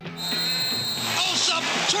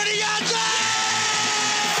20 yards out!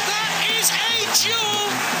 That is a duel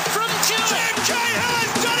from Duel. Tim Cahill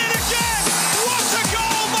has done it again! What a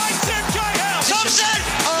goal by Tim Cahill! Thompson!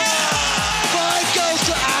 Oh, 5 goals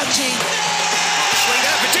to Archie. swing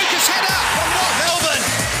out, Paducah's header from what? Melbourne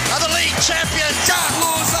are the league champions.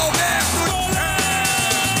 Carlos Alberto!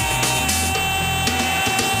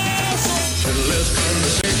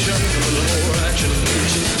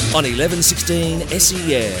 On 11:16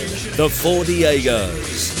 SEN, the Four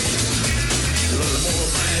Diegos.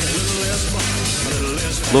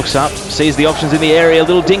 Looks up, sees the options in the area, a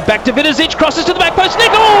little dink back to Vidizic, crosses to the back post,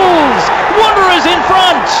 Nichols! Wanderers in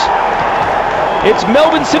front! It's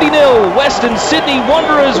Melbourne City 0, Western Sydney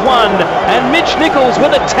Wanderers 1, and Mitch Nichols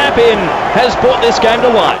with a tap-in has brought this game to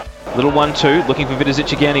life. Little 1-2, looking for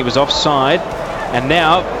Vidizic again, he was offside, and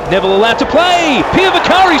now Neville allowed to play! Pia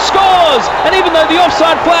Vicari scores! And even though the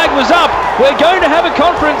offside flag was up, we're going to have a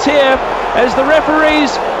conference here as the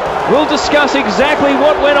referees will discuss exactly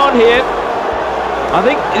what went on here. I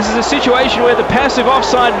think this is a situation where the passive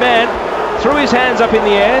offside man threw his hands up in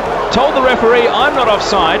the air, told the referee, I'm not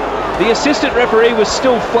offside. The assistant referee was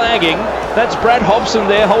still flagging. That's Brad Hobson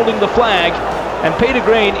there holding the flag. And Peter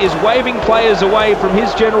Green is waving players away from his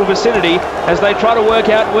general vicinity as they try to work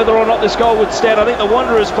out whether or not this goal would stand. I think the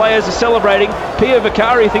Wanderers players are celebrating. Pia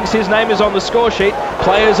Vicari thinks his name is on the score sheet.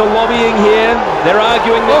 Players are lobbying here. They're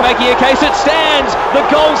arguing, they're making a case. It stands! The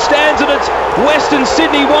goal stands, and it's Western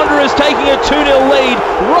Sydney Wanderers taking a 2-0 lead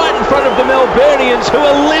right in front of the Melburnians, who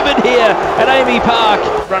are livid here at Amy Park.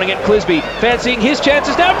 Running at Clisby, fancying his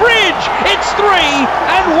chances now. Bridge! It's 3,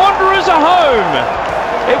 and Wanderers are home!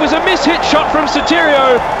 It was a mishit shot from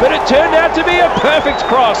Sotirio, but it turned out to be a perfect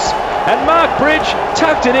cross. And Mark Bridge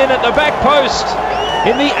tucked it in at the back post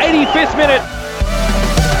in the 85th minute.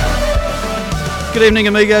 Good evening,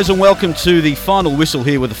 amigos, and welcome to the final whistle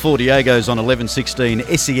here with the Four Diegos on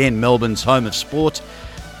 11:16 SEN, Melbourne's home of sport.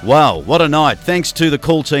 Wow, what a night. Thanks to the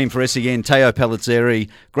call team for SEN, Teo Palizzeri,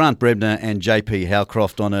 Grant Brebner and JP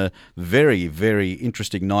Howcroft on a very, very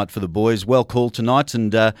interesting night for the boys. Well called tonight,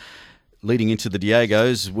 and leading into the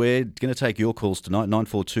Diegos, we're going to take your calls tonight,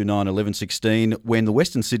 9429 1116, when the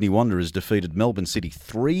Western Sydney Wanderers defeated Melbourne City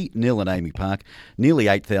 3-0 at Amy Park. Nearly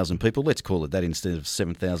 8,000 people. Let's call it that instead of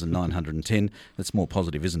 7,910. That's more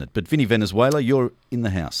positive, isn't it? But Vinny Venezuela, you're in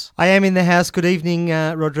the house. I am in the house. Good evening,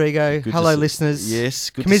 Rodrigo. Good Hello, to see- listeners.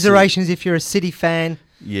 Yes, good to Commiserations if you're a City fan.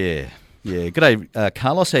 Yeah. G'day,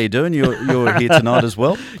 Carlos. How you doing? You're here tonight as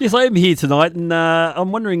well. Yes, I am here tonight, and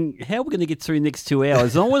I'm wondering how we're going to get through the next 2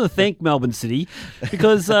 hours. And I want to thank Melbourne City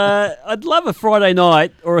because I'd love a Friday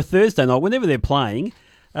night or a Thursday night, whenever they're playing,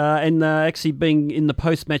 and actually being in the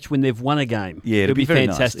post-match when they've won a game. Yeah, it'll be very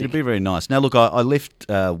fantastic. Nice. It'll be very nice. Now, look, I left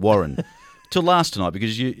Warren till last tonight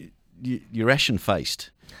because you're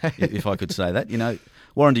ashen-faced, if I could say that. You know,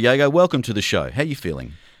 Warren Diego, welcome to the show. How are you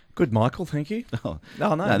feeling? Good, Michael. Thank you. Oh,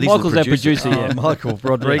 no. these Michael's are our the producers. producer, yeah. Michael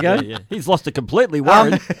Rodrigo. Yeah. He's lost it completely,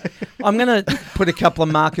 Warren. I'm going to put a couple of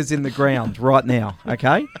markers in the ground right now,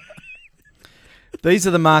 okay? These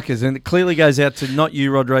are the markers, and it clearly goes out to not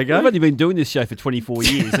you, Rodrigo. We've only been doing this show for 24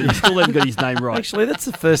 years, and you still haven't got his name right. Actually, that's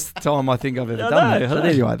the first time I think I've ever I done know, that. I But know.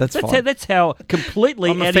 anyway, that's fine. That's how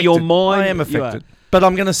completely I'm out of your affected. mind I am you affected. are. But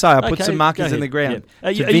I'm going to say I put Okay, some go markers ahead. in the ground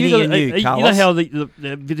Yeah. to Vinny and you, Carlos. You know how the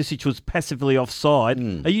Vidizic was passively offside?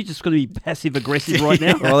 Are you just going to be passive aggressive right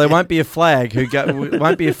now? Well, there won't be a flag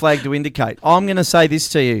won't be a flag to indicate. I'm going to say this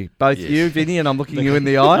to you, both you, Vinny, and I'm looking you in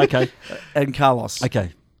the eye. Okay. And Carlos.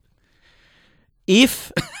 Okay.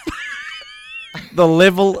 If the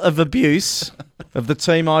level of abuse of the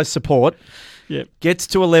team I support Yep. gets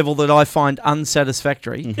to a level that I find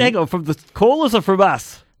unsatisfactory Hang on, from the callers or from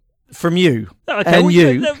us? from you Okay, and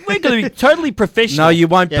you. We're going to be totally professional. No, you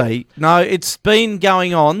won't be. No, it's been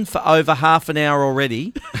going on for over half an hour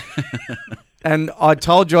already. And I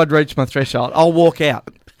told you I'd reach my threshold. I'll walk out.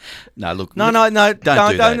 No, look. No, Don't do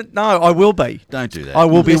that. No, I will be. Don't do that. I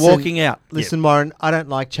will be Listen, walking out. Listen, Warren, I don't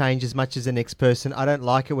like change as much as the next person. I don't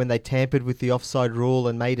like it when they tampered with the offside rule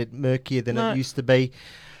and made it murkier than it used to be.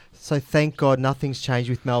 So thank God nothing's changed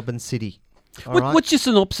with Melbourne City. All right? What's your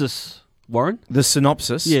synopsis, Warren? The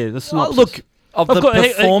synopsis. Yeah, the synopsis. Look, of the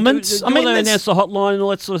performance. Do you want to announce the hotline and all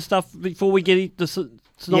that sort of stuff before we get the synopsis?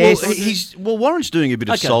 Well, Warren's doing a bit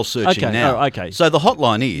of soul searching Okay. now. Oh, okay. So the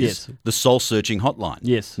hotline is Yes. the soul searching hotline.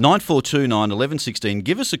 Yes. 9429 1116.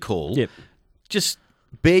 Give us a call. Yep. Just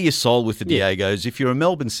bare your soul with the Yeah. Diegos. If you're a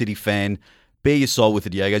Melbourne City fan, bare your soul with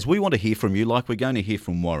the Diegos. We want to hear from you like we're going to hear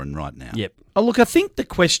from Warren right now. Yep. Oh, look, I think the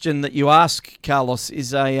question that you ask, Carlos,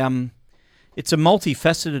 is it's a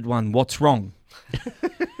multifaceted one. What's wrong?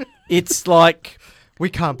 It's like, we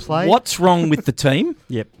can't play. what's wrong with the team?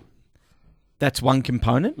 Yep. That's one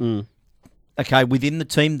component. Mm. Okay, within the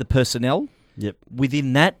team, the personnel. Yep.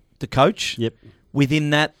 Within that, the coach. Yep.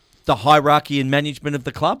 Within that, the hierarchy and management of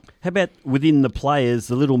the club. How about within the players,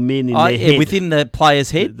 the little men in their head? Within the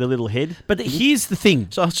player's head. The little head. But here's the thing.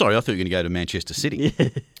 So sorry, I thought you were going to go to Manchester City. Yeah.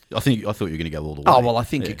 I thought you were going to go all the way. Oh, well, I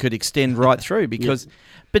think it could extend right through because...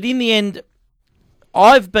 But in the end,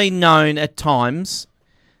 I've been known at times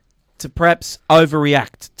to perhaps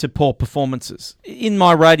overreact to poor performances in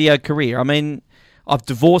my radio career. I mean, I've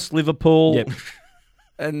divorced Liverpool Yep.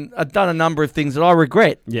 and I've done a number of things that I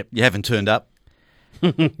regret. Yep. You haven't turned up.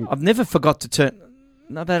 I've never forgot to turn...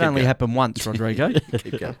 No, that only going. happened once, Rodrigo.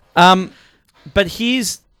 Keep going. But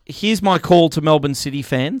here's my call to Melbourne City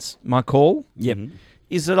fans. My call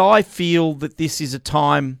is that I feel that this is a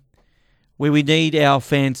time where we need our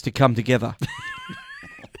fans to come together.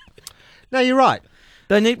 No, you're right.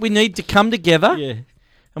 We need to come together, Yeah.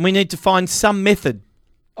 and we need to find some method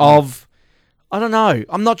of... I don't know.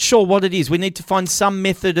 I'm not sure what it is. We need to find some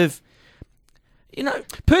method of...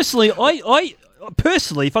 Personally, I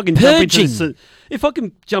personally, if I can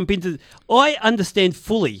jump into, I understand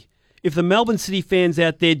fully if the Melbourne City fans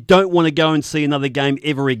out there don't want to go and see another game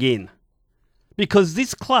ever again, because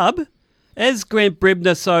this club, as Grant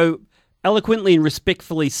Brebner so eloquently and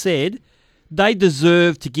respectfully said, they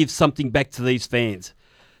deserve to give something back to these fans.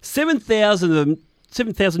 7,000 of them.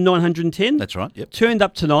 7,910. That's right. Yep. Turned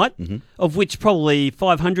up tonight, of which probably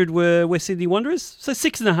 500 were West Sydney Wanderers. So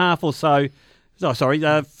 6.5 or so. Oh, sorry,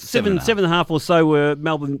 seven and a half or so were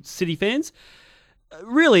Melbourne City fans.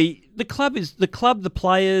 Really, the club, the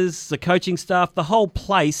players, the coaching staff, the whole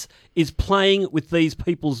place is playing with these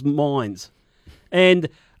people's minds. And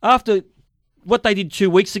after what they did 2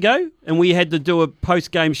 weeks ago, and we had to do a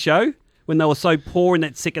post-game show when they were so poor in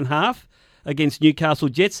that second half against Newcastle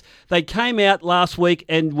Jets, they came out last week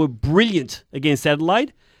and were brilliant against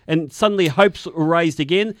Adelaide, and suddenly hopes were raised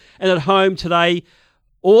again. And at home today,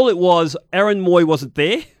 all it was, Aaron Moy wasn't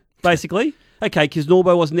there, basically. Okay,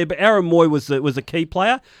 Kisnorbo wasn't there, but Aaron Moy was a key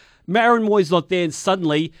player. Aaron Moy's not there, and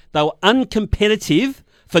suddenly they were uncompetitive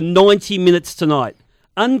for 90 minutes tonight.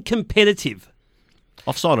 Uncompetitive.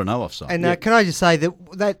 Offside or no offside? And can I just say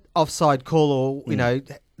that offside call, or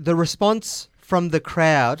the response from the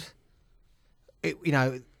crowd, they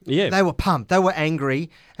were pumped, they were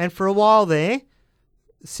angry, and for a while there,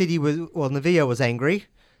 Navia was angry.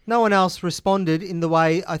 No one else responded in the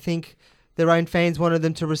way I think their own fans wanted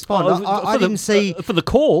them to respond. I didn't see for the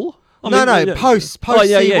call. Post. What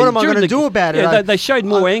am I going to do about it? They showed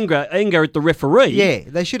more anger at the referee. Yeah,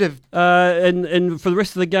 they should have. And for the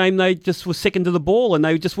rest of the game, they just were second to the ball, and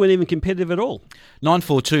they just weren't even competitive at all.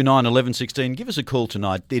 9429 1116. Give us a call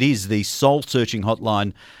tonight. It is the soul searching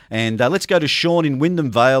hotline, and let's go to Sean in Wyndham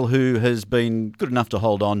Vale, who has been good enough to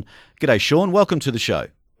hold on. G'day, Sean. Welcome to the show.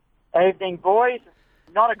 Evening, boys.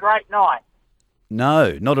 Not a great night.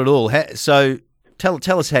 No, not at all. So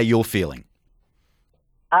tell us how you're feeling.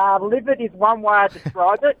 Livid is one way to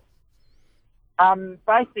describe it.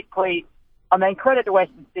 Basically, credit to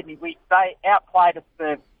Western Sydney. They outplayed us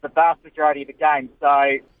for the vast majority of the game,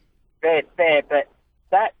 so fair. But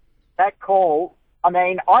that call, I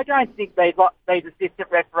don't think these assistant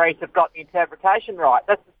referees have got the interpretation right.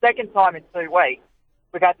 That's the second time in 2 weeks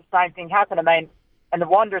we've had the same thing happen. And the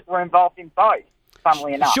Wanderers were involved in both.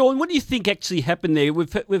 Funnily enough. Sean, what do you think actually happened there?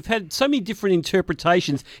 We've had so many different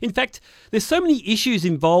interpretations. In fact, there's so many issues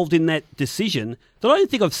involved in that decision that I don't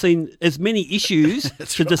think I've seen as many issues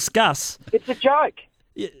to discuss. It's a joke.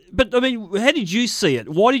 Yeah, but, how did you see it?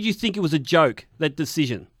 Why did you think it was a joke, that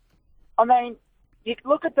decision? You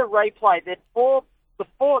look at the replay. There were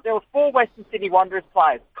four Western Sydney Wanderers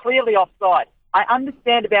players clearly offside. I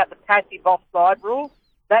understand about the passive offside rule.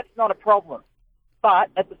 That's not a problem.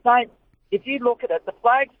 But at the same... If you look at it, the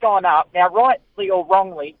flag's gone up. Now, rightly or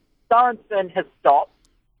wrongly, Sorensen has stopped,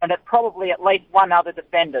 and probably at least one other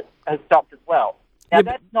defender has stopped as well. Now, Yeah,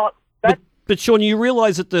 that's not... But Sean, you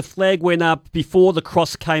realise that the flag went up before the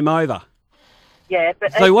cross came over. Yeah,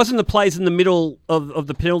 but... So it wasn't the players in the middle of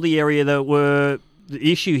the penalty area that were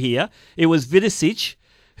the issue here. It was Vidicic,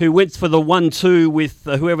 who went for the 1-2 with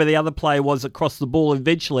whoever the other player was across the ball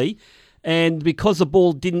eventually. And because the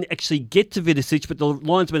ball didn't actually get to Vidicic, but the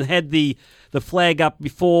linesman had the flag up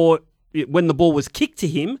before when the ball was kicked to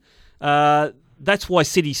him, that's why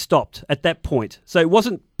City stopped at that point. So it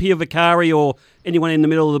wasn't Pierre Vicari or anyone in the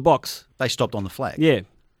middle of the box. They stopped on the flag. Yeah.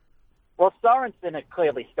 Well, Sorensen had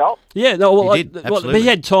clearly stopped. Yeah, no, well, He did, absolutely. he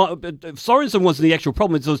had time. Sorensen wasn't the actual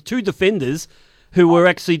problem. It was two defenders who were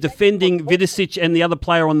actually defending Vidicic and the other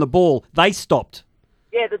player on the ball. They stopped.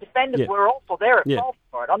 Yeah, the defenders Yeah. were also there at Yeah. fault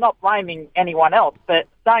for it. I'm not blaming anyone else, but at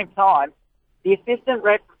the same time, the assistant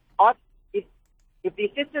ref,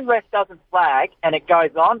 if the assistant ref doesn't flag and it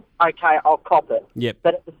goes on, okay, I'll cop it. Yep.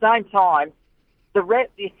 But at the same time, the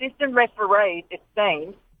assistant referees, it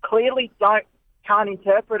seems, clearly can't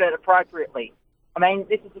interpret it appropriately. I mean,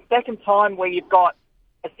 this is the second time where you've got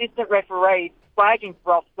assistant referees flagging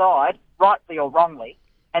for offside, rightly or wrongly,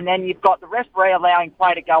 and then you've got the referee allowing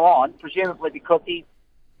play to go on, presumably because he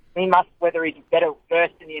must, whether he's better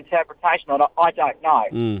versed in the interpretation or not, I don't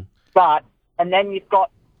know. And then you've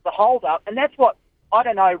got the hold-up, and that's what, I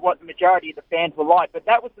don't know what the majority of the fans were like, but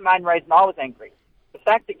that was the main reason I was angry. The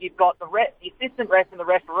fact that you've got the assistant ref and the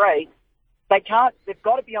referee, they've got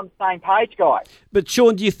to be on the same page, guys. But,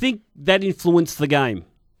 Sean, do you think that influenced the game?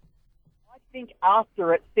 I think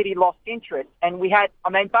after it, City lost interest, and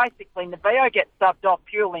basically, Navio gets subbed off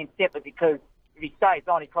purely and simply because if he stays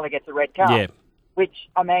on, he probably gets a red card. Yeah. Which,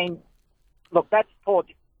 look, that's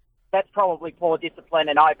probably poor discipline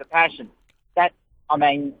and over-passion.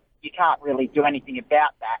 You can't really do anything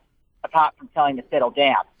about that apart from telling him to settle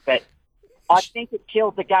down. But I think it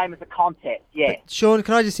kills the game as a contest, yeah. But Sean,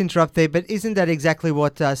 can I just interrupt there? But isn't that exactly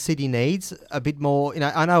what City needs? A bit more,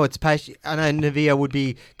 I know it's passion. I know Navia would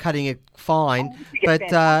be cutting it fine,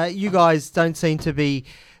 but you guys don't seem to be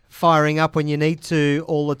firing up when you need to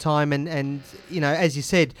all the time. And as you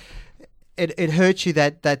said, it hurts you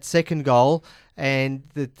that second goal, and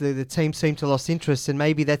the team seemed to lost interest, and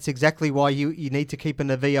maybe that's exactly why you need to keep a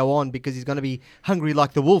Navio on, because he's going to be hungry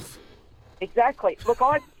like the wolf. Exactly. Look,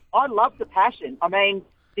 I love the passion. And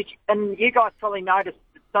you guys probably noticed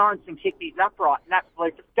that Sorensen kicked his upright in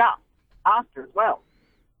absolute disgust after as well.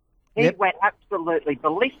 He went absolutely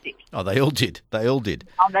ballistic. Oh, they all did.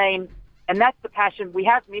 And that's the passion. We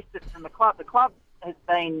have missed it from the club. The club has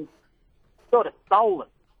been sort of stolen,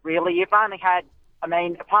 really. You've only had,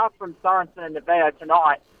 apart from Sorensen and Navio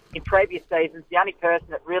tonight, in previous seasons, the only person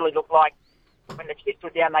that really looked like when the chips were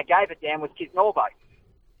down, they gave it down was Kis Norbo.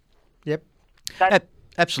 Yep.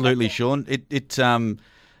 Absolutely, Sean.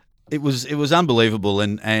 It was unbelievable,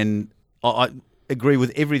 and I agree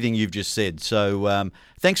with everything you've just said. So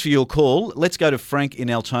thanks for your call. Let's go to Frank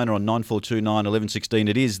in Altona on 9429 1116.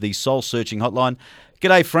 It is the Soul Searching Hotline.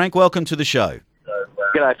 G'day, Frank. Welcome to the show.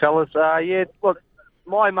 G'day, fellas. Look,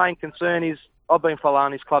 my main concern is I've been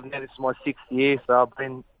following this club now. This is my 6th year, so I've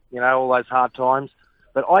been, all those hard times.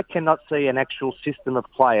 But I cannot see an actual system of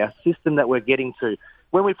play, a system that we're getting to.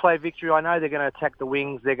 When we play Victory, I know they're going to attack the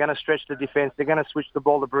wings, they're going to stretch the defence, they're going to switch the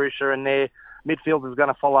ball to Borussia, and their midfielder's going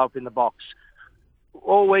to follow up in the box.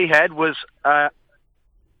 All we had was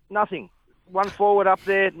nothing. One forward up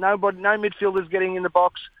there, no midfielders getting in the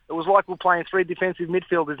box. It was like we're playing 3 defensive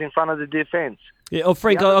midfielders in front of the defence. Yeah,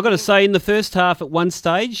 Frank, I've got to say, in the first half at one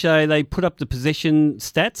stage, they put up the possession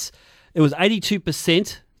stats. It was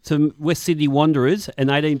 82% to West Sydney Wanderers and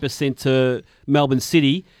 18% to Melbourne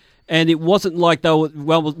City. And it wasn't like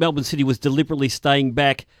Melbourne City was deliberately staying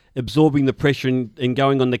back, absorbing the pressure and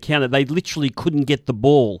going on the counter. They literally couldn't get the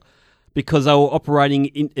ball because they were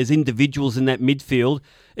operating as individuals in that midfield.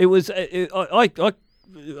 It was, I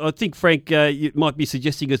think, Frank, you might be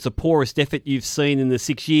suggesting it's the poorest effort you've seen in the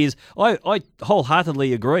 6 years. I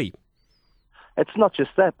wholeheartedly agree. It's not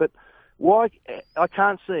just that, but why I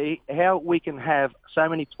can't see how we can have so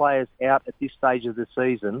many players out at this stage of the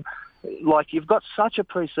season. Like, you've got such a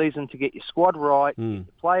pre-season to get your squad right, get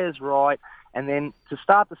the players right, and then to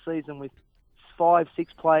start the season with 5,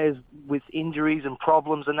 6 players with injuries and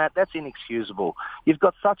problems and that's inexcusable. You've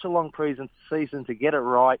got such a long pre-season to get it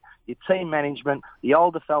right. Your team management, the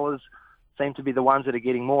older fellas seem to be the ones that are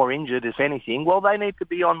getting more injured, if anything. Well, they need to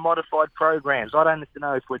be on modified programs. I don't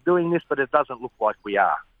know if we're doing this, but it doesn't look like we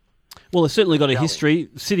are. Well, they've certainly got a history.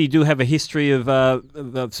 City do have a history of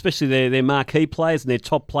especially their marquee players and their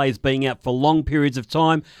top players being out for long periods of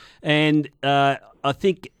time. And I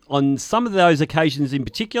think on some of those occasions in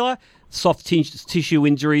particular, soft tissue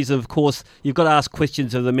injuries, of course, you've got to ask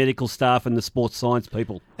questions of the medical staff and the sports science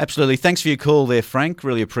people. Absolutely. Thanks for your call there, Frank.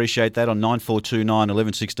 Really appreciate that on 9429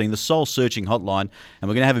 1116, the Soul Searching Hotline. And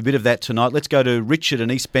we're going to have a bit of that tonight. Let's go to Richard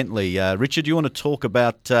in East Bentley. Richard, do you want to talk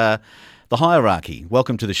about the hierarchy?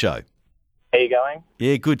 Welcome to the show. How are you going?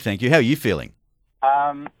 Yeah, good, thank you. How are you feeling?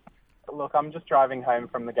 Look, I'm just driving home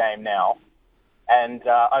from the game now, and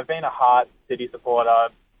I've been a Heart City supporter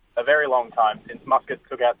a very long time, since Muscat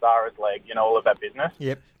took out Zara's leg, all of that business.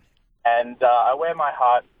 Yep. And I wear my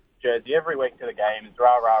Heart jersey every week to the games,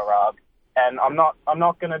 rah, rah, rah. And I'm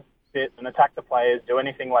not going to sit and attack the players, do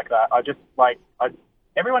anything like that.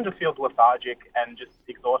 Everyone just feels lethargic and just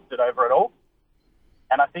exhausted over it all.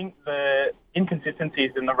 And I think the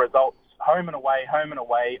inconsistencies in the results, home and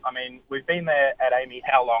away. I mean, we've been there at Amy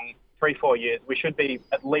how long 3-4 years, we should be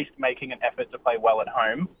at least making an effort to play well at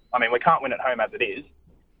home. I mean, we can't win at home as it is.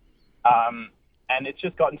 And it's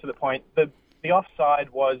just gotten to the point. The offside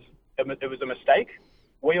was a mistake.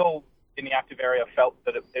 We all in the active area felt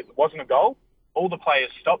that it wasn't a goal. All the players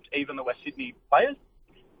stopped, even the West Sydney players.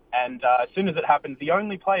 And as soon as it happened, the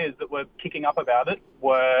only players that were kicking up about it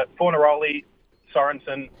were Fornaroli,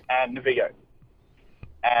 Sorensen, and Navillo.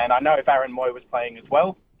 And I know if Aaron Moy was playing as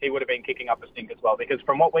well, he would have been kicking up a stink as well, because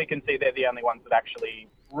from what we can see, they're the only ones that actually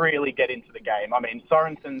really get into the game. I mean,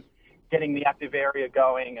 Sorensen's getting the active area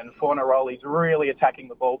going, and Fornaroli's really attacking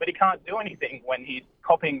the ball, but he can't do anything when he's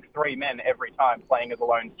copying 3 men every time playing as a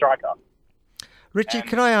lone striker. Richard,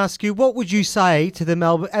 can I ask you, what would you say to the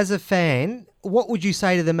Melbourne, as a fan, what would you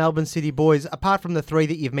say to the Melbourne City boys, apart from the 3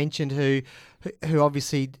 that you've mentioned who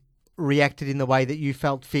obviously reacted in the way that you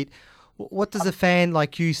felt fit? What does a fan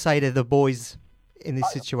like you say to the boys in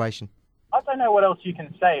this situation? I don't know what else you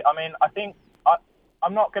can say. I mean, I think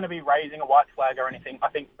I'm not going to be raising a white flag or anything. I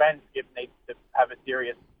think Ben Skip needs to have a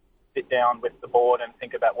serious sit down with the board and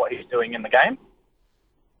think about what he's doing in the game.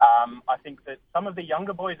 I think that some of the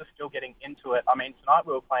younger boys are still getting into it. I mean, tonight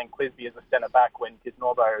we were playing Clisby as a centre-back when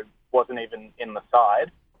Kisnorbo wasn't even in the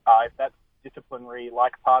side. If that's disciplinary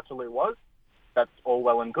like Partaloo was, that's all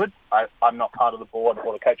well and good. I'm not part of the board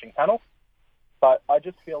or the coaching panel. But I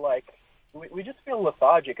just feel like we just feel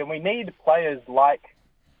lethargic, and we need players like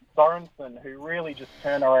Sorensen who really just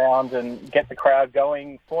turn around and get the crowd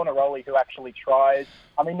going. Fornaroli who actually tries.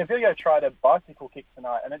 I mean, Navillo tried a bicycle kick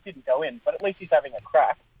tonight and it didn't go in, but at least he's having a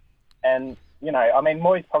crack. And, you know, I mean,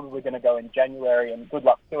 Moy's probably going to go in January, and good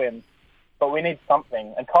luck to him. But we need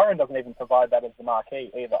something. And Kyron doesn't even provide that as the marquee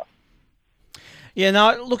either. Yeah,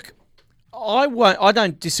 no, look, I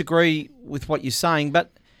don't disagree with what you're saying,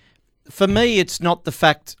 but for me, it's not the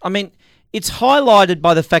fact. I mean, it's highlighted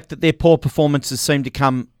by the fact that their poor performances seem to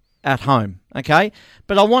come at home, okay?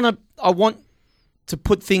 But I want to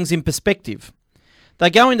put things in perspective. They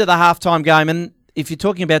go into the halftime game, and if you're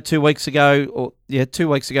talking about 2 weeks ago, 2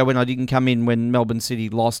 weeks ago when I didn't come in when Melbourne City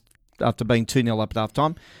lost after being 2-0 up at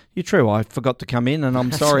halftime, you're true. I forgot to come in, and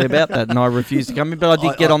I'm sorry about that, and I refused to come in. But I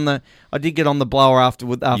did get on the blower after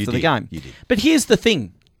the game. You did. But here's the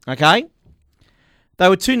thing, okay? They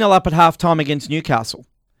were 2-0 up at halftime against Newcastle,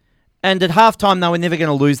 and at halftime they were never going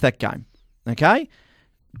to lose that game, okay?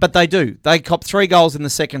 But they do. They cop 3 goals in the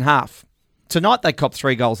second half. Tonight they cop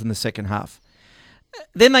 3 goals in the second half.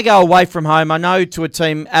 Then they go away from home, I know, to a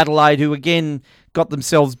team, Adelaide, who again got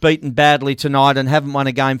themselves beaten badly tonight and haven't won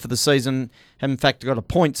a game for the season, have in fact got a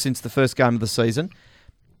point since the first game of the season.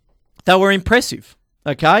 They were impressive,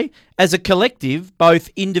 okay? As a collective, both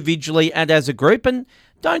individually and as a group. And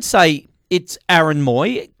don't say it's Aaron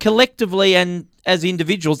Moy. Collectively and as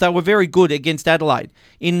individuals, they were very good against Adelaide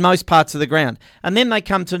in most parts of the ground. And then they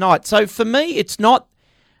come tonight. So for me, it's not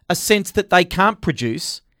a sense that they can't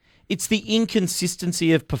produce. It's the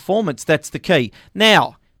inconsistency of performance that's the key.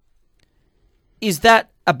 Now, is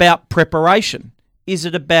that about preparation? Is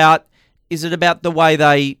it about the way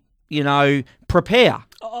they, prepare?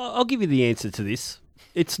 I'll give you the answer to this.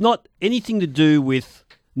 It's not anything to do with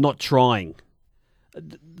not trying.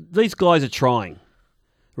 These guys are trying,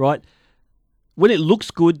 right? When it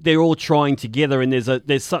looks good, they're all trying together, and they're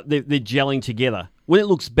gelling together. When it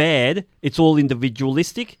looks bad, it's all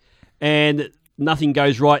individualistic, and nothing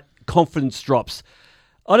goes right. Confidence drops.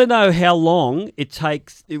 I don't know how long it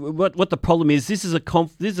takes. What the problem is? This is a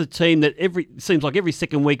team that seems like every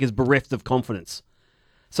second week is bereft of confidence.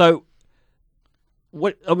 So,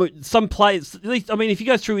 some players. At least, if you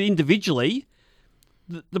go through it individually,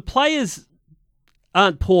 the players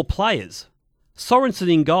aren't poor players.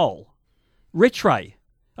 Sorensen in goal. Rattray.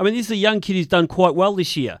 This is a young kid who's done quite well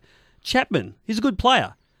this year. Chapman, he's a good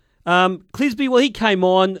player. Clisby, well, he came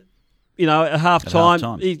on, at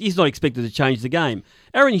half-time. He's not expected to change the game.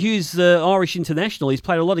 Aaron Hughes, Irish international, he's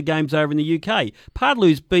played a lot of games over in the UK.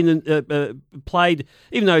 Partaloo's been played,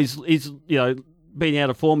 even though he's been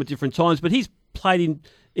out of form at different times, but he's played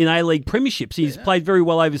in A-League premierships. He's played very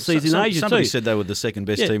well overseas in Asia somebody too. said they were the second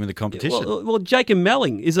best team in the competition. Well, Jacob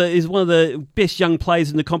Melling is one of the best young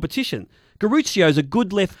players in the competition. Garuccio's a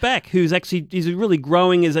good left back who's really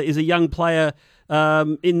growing as a young player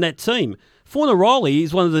in that team. Fornaroli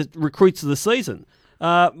is one of the recruits of the season.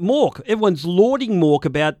 Mork, everyone's lauding Mork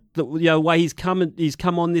about the way he's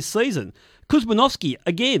come on this season. Kuzmanovsky,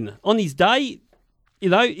 again, on his day,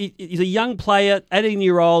 he's a young player,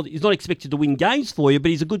 18-year-old. He's not expected to win games for you,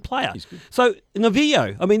 but he's a good player. He's good. So,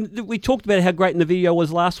 Navillo, we talked about how great Navillo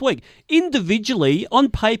was last week. Individually, on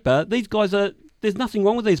paper, these guys there's nothing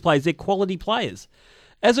wrong with these players. They're quality players.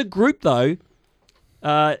 As a group, though,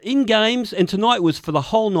 in games, and tonight was for the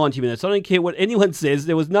whole 90 minutes. I don't care what anyone says.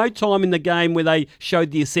 There was no time in the game where they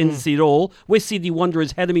showed the ascendancy at all. West Sydney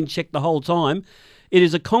Wanderers had them in check the whole time. It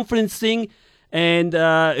is a confidence thing, and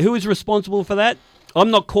who is responsible for that? I'm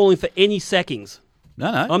not calling for any sackings. No.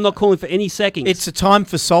 I'm not calling for any sackings. It's a time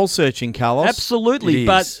for soul searching, Carlos. Absolutely,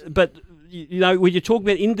 but you know, when you talk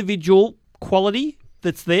about individual quality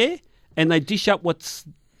that's there, and they dish up what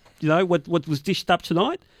was dished up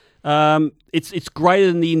tonight. It's greater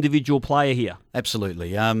than the individual player here.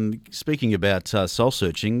 Absolutely. Speaking about soul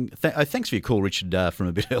searching, thanks for your call, Richard, from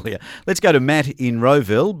a bit earlier. Let's go to Matt in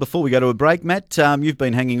Rowville. Before we go to a break, Matt, you've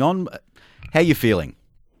been hanging on. How are you feeling?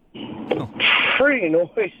 Pretty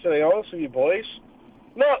annoyed, to be honest with you boys.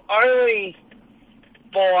 Not only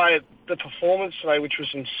by the performance today, which was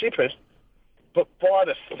insipid, but by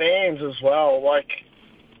the fans as well. Like,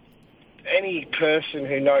 any person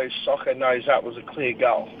who knows soccer knows that was a clear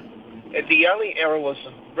goal. The only error was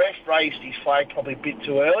the ref raised his flag probably a bit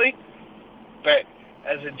too early, but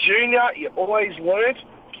as a junior, you always learned,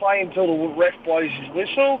 play until the ref blows his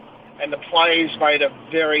whistle, and the players made a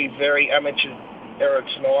very, very amateur error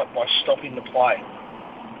tonight by stopping the play.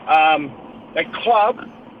 The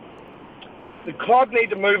club need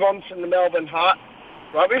to move on from the Melbourne Heart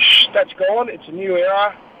rubbish. That's gone. It's a new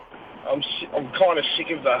era. I'm kind of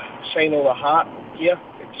sick of seeing all the heart here.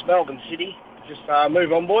 It's Melbourne City. Just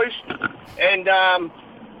move on, boys. And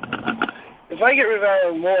if they get rid of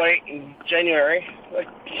Aaron Moy in January,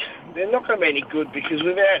 they're not going to be any good because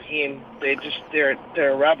without him,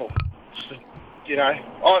 they're a rabble. You know,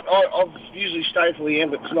 I've usually stayed for the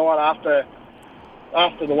end, but tonight after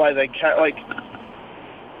the way they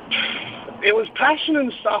it was passion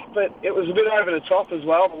and stuff, but it was a bit over the top as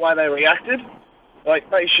well, the way they reacted. Like,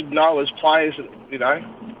 they should know as players that, you know,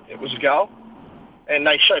 it was a goal. And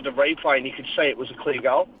they showed the replay and you could see it was a clear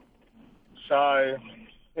goal. So,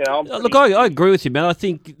 you know... Look, I agree with you, man. I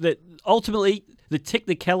think that ultimately the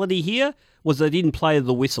technicality here was they didn't play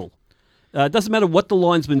the whistle. It doesn't matter what the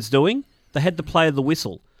linesman's doing, they had to play the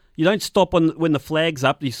whistle. You don't stop when the flag's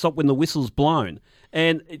up, you stop when the whistle's blown.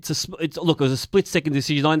 And it was a split-second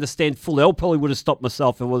decision. I understand fully. I probably would have stopped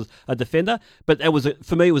myself if I was a defender, but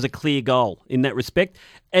for me, it was a clear goal in that respect.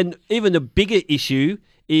 And even a bigger issue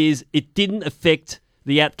is it didn't affect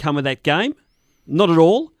the outcome of that game, not at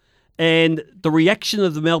all. And the reaction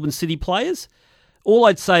of the Melbourne City players, all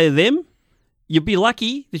I'd say to them, you'd be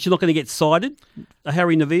lucky that you're not going to get cited.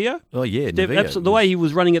 Harry Navia. Oh, yeah, Navia. The way he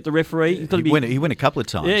was running at the referee. He went a couple of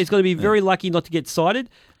times. Yeah, he's going to be very lucky not to get cited.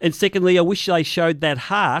 And secondly, I wish they showed that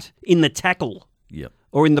heart in the tackle. Yep.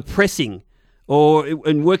 Or in the pressing. Or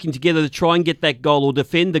in working together to try and get that goal or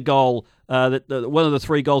defend the goal, one of the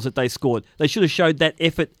 3 goals that they scored. They should have showed that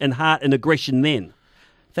effort and heart and aggression then.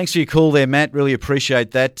 Thanks for your call there, Matt. Really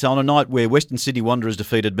appreciate that. On a night where Western Sydney Wanderers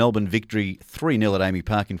defeated Melbourne Victory 3-0 at Amy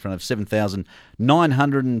Park in front of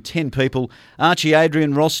 7,910 people. Archie,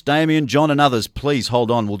 Adrian, Ross, Damien, John and others, please hold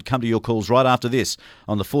on. We'll come to your calls right after this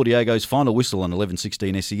on the Four Diego's Final Whistle on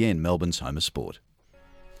 1116 SEN, Melbourne's home of sport.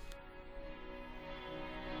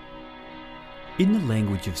 In the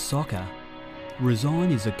language of soccer,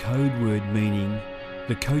 resign is a code word meaning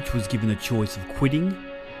the coach was given a choice of quitting,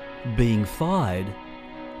 being fired,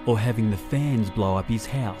 or having the fans blow up his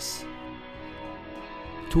house.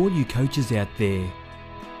 To all you coaches out there,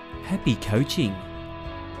 happy coaching.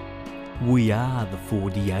 We are the Four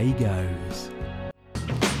Diegos.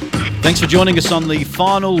 Thanks for joining us on the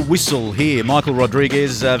Final Whistle here. Michael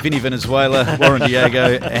Rodriguez, Vinny Venezuela, Warren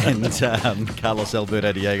Diego and Carlos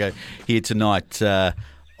Alberto Diego here tonight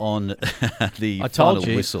on the Final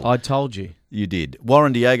Whistle. I told you. You did.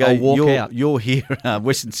 Warren Diego, out. You're here.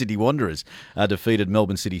 Western Sydney Wanderers defeated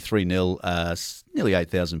Melbourne City 3-0. Nearly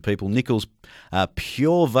 8,000 people. Nichols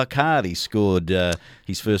Pure Vakari scored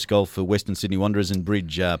his first goal for Western Sydney Wanderers, and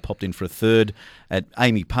Bridge popped in for a third at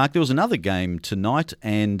Amy Park. There was another game tonight,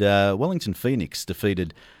 and Wellington Phoenix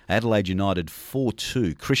defeated Adelaide United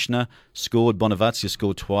 4-2. Krishna scored, Bonavazia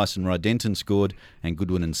scored twice, and Rydenton scored, and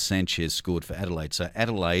Goodwin and Sanchez scored for Adelaide. So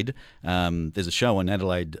Adelaide, there's a show on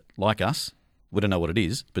Adelaide Like Us. We don't know what it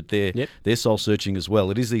is, but they're soul-searching as well.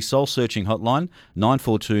 It is the soul-searching hotline,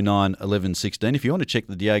 9429 1116. If you want to check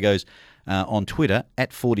the Diegos on Twitter,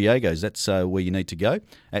 at 4Diegos, that's where you need to go.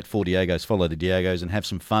 At 4Diegos, follow the Diegos and have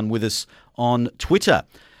some fun with us on Twitter.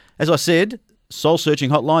 As I said,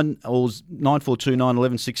 soul-searching hotline, 9429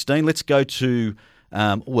 1116. Let's go to,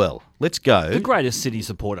 let's go. The greatest City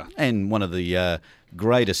supporter. And one of the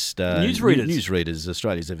greatest newsreaders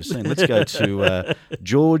Australia's ever seen. Let's go to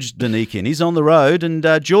George Denikin. He's on the road.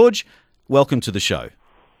 And George, welcome to the show.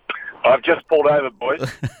 I've just pulled over,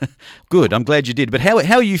 boys. Good, I'm glad you did. But how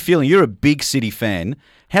are you feeling? You're a big City fan.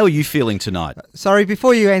 How are you feeling tonight? Sorry,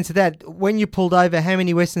 before you answer that, when you pulled over, how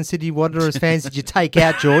many Western Sydney Wanderers fans did you take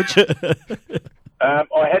out, George?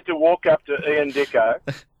 I had to walk up to Ian Dicko,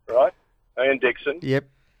 right? Ian Dixon. Yep.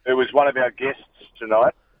 Who was one of our guests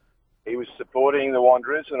tonight. He was supporting the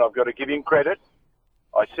Wanderers, and I've got to give him credit.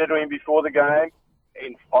 I said to him before the game,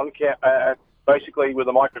 basically with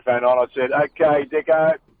the microphone on, I said, "Okay,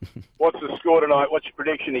 Dicko, what's the score tonight? What's your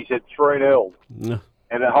prediction?" He said 3-0. No.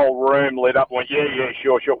 And the whole room lit up and went, yeah,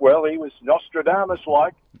 sure. Well, he was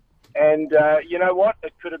Nostradamus-like. And you know what?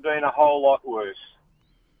 It could have been a whole lot worse.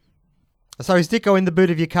 So is Dicko in the boot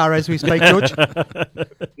of your car as we speak, George?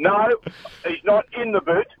 No, he's not in the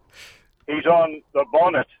boot. He's on the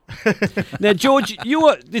bonnet. Now, George,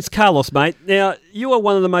 it's Carlos, mate. Now, you are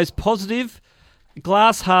one of the most positive,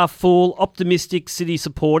 glass half full, optimistic City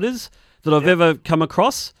supporters that I've ever come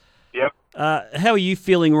across. Yep. How are you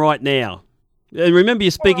feeling right now? And remember,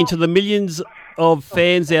 you're speaking to the millions of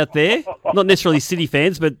fans out there, not necessarily City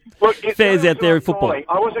fans, but fans out there in football.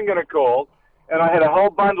 I wasn't going to call, and I had a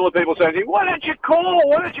whole bundle of people saying, "Why don't you call?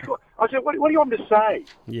 Why don't you call?" I said, what do you want me to say?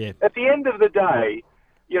 Yeah. At the end of the day,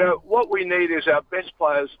 you know, what we need is our best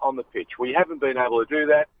players on the pitch. We haven't been able to do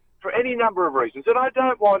that for any number of reasons. And I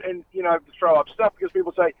don't want, to throw up stuff because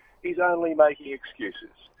people say he's only making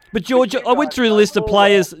excuses. But George, I went through the list of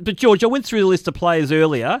players. But George, I went through the list of players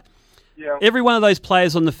earlier. Yeah. Every one of those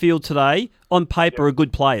players on the field today, on paper, are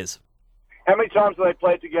good players. How many times have they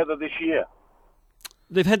played together this year?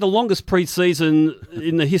 They've had the longest pre-season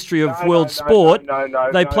in the history of world sport.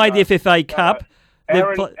 They played the FFA Cup.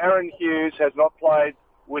 Aaron Hughes has not played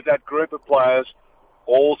with that group of players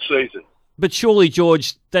all season. But surely,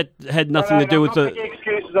 George, that had nothing to do with the... I'm not making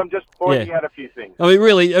excuses. I'm just pointing out a few things. I mean,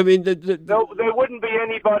 really, there wouldn't be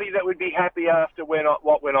anybody that would be happy after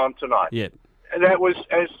what went on tonight. Yeah. And that was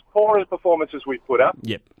as poor a performance as we put up.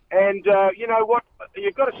 Yep. And you know what?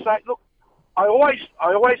 You've got to say, look, I always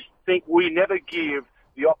think we never give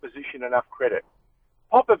the opposition enough credit.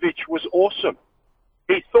 Popovic was awesome.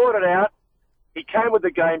 He thought it out. He came with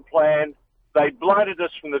a game plan. They blinded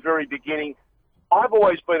us from the very beginning. I've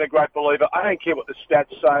always been a great believer. I don't care what the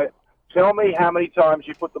stats say. Tell me how many times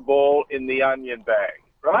you put the ball in the onion bag,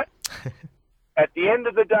 right? At the end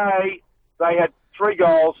of the day, they had 3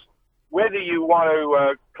 goals. Whether you want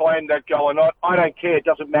to claim that goal or not, I don't care. It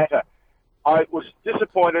doesn't matter. I was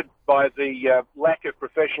disappointed by the lack of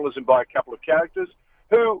professionalism by a couple of characters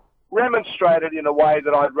who remonstrated in a way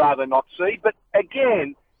that I'd rather not see. But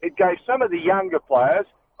again, it gave some of the younger players.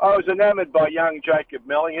 I was enamoured by young Jacob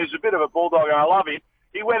Melling, who's a bit of a bulldog, and I love him.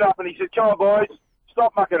 He went up and he said, "Come on, boys,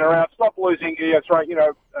 stop mucking around, stop losing,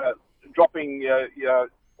 dropping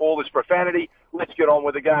all this profanity. Let's get on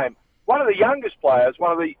with the game." One of the youngest players,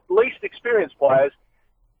 one of the least experienced players,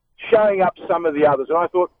 showing up some of the others. And I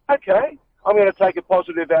thought, okay, I'm going to take a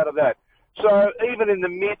positive out of that. So even in the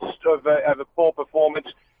midst of a poor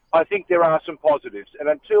performance, I think there are some positives. And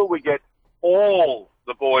until we get all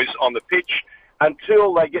the boys on the pitch,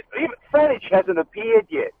 until they get... Even Franic hasn't appeared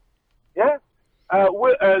yet. Yeah?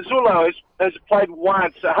 Zulo has played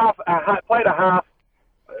once, played a half,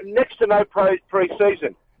 next to no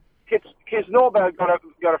pre-season. Kisnorbo got a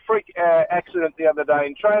freak accident the other day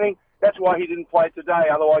in training. That's why he didn't play today.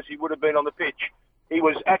 Otherwise, he would have been on the pitch. He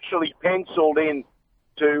was actually penciled in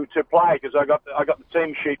to play because I got the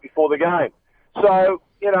team sheet before the game. So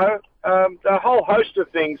a whole host of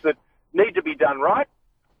things that need to be done right.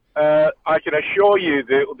 I can assure you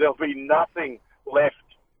there'll be nothing left,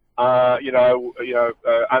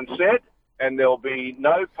 unsaid, and there'll be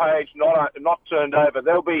no page not turned over.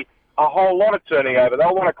 There'll be a whole lot of turning over.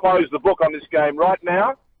 They'll want to close the book on this game right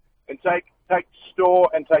now and take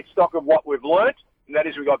stock of what we've learnt, and that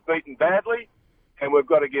is we got beaten badly, and we've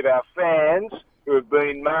got to give our fans, who have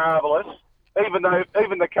been marvellous, even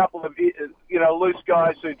the couple of loose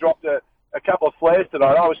guys who dropped a couple of flares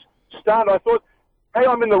tonight. I was stunned. I thought, hey,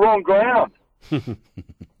 I'm in the wrong ground.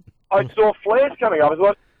 I saw flares coming up. I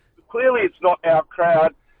thought, clearly it's not our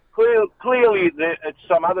crowd. Clearly it's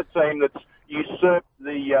some other team that's usurped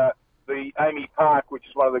the Amy Park, which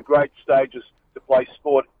is one of the great stages to play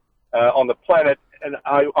sport on the planet. And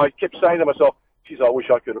I kept saying to myself, geez, I wish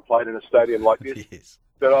I could have played in a stadium like this. Yes.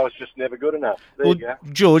 But I was just never good enough. There you go.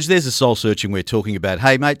 George, there's the soul searching we're talking about.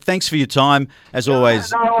 Hey, mate, thanks for your time, as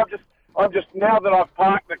always. No, I'm just now that I've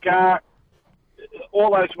parked the car,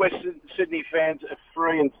 all those Western Sydney fans are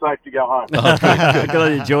free and safe to go home. Oh, good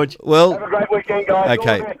on you, George. Well, have a great weekend, guys.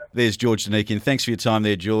 Okay, there's George Danikian. Thanks for your time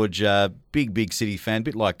there, George. Big City fan,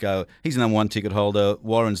 bit like he's the number 1 ticket holder.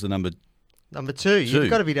 Warren's the number Number 2. You've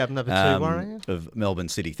got to be number 2, Warren. Of Melbourne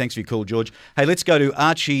City. Thanks for your call, George. Hey, let's go to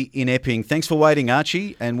Archie in Epping. Thanks for waiting,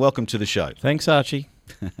 Archie, and welcome to the show. Thanks, Archie.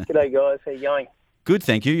 G'day, guys. How you going? Good,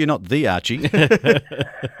 thank you. You're not the Archie.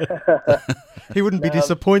 He wouldn't be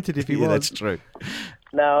disappointed if he was. That's true.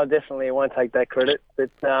 No, definitely I won't take that credit. But,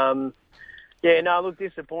 look,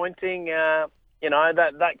 disappointing.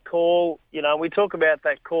 That call, we talk about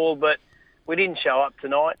that call, but we didn't show up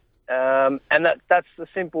tonight. And that's the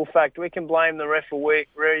simple fact. We can blame the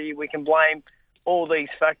referee, we can blame all these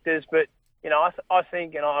factors, but, I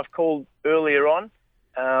think, I've called earlier on,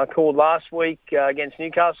 I called last week against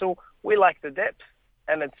Newcastle, we lack the depth,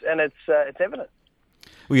 and it's evident.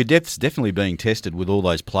 Well, your depth's definitely being tested with all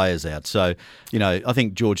those players out. So, I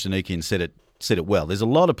think George Danikian said it well. There's a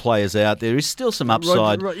lot of players out. There is still some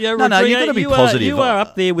upside. Roger, you've got to be positive. You are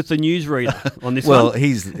up there with the newsreader on this well, one.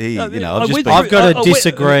 I've got to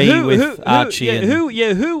disagree with Archie.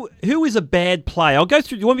 Who is a bad player? I'll go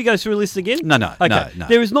through. Do you want me to go through a list again? No.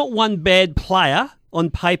 There is not one bad player on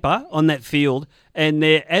paper on that field, and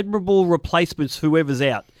they're admirable replacements, whoever's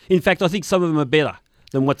out. In fact, I think some of them are better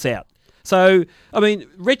than what's out. So,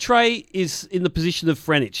 Rattray is in the position of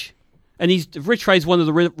Franich. And Rattray's one of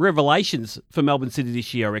the revelations for Melbourne City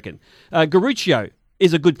this year, I reckon. Garuccio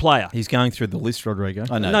is a good player. He's going through the list, Rodrigo.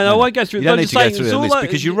 I know. No, I won't go through. You don't need to go through the list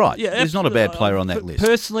because you're right. Yeah, there's not a bad player on that list.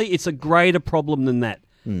 Personally, it's a greater problem than that.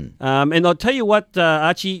 And I'll tell you what,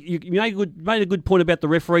 Archie, you made a good point about the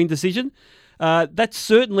refereeing decision. That's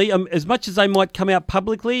certainly, as much as they might come out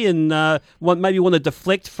publicly and maybe want to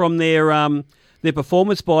deflect from their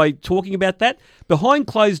performance by talking about that, behind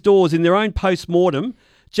closed doors in their own post-mortem,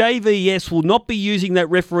 JVS will not be using that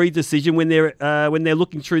referee decision when they're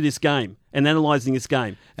looking through this game and analysing this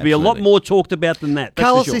game. There'll be a lot more talked about than that.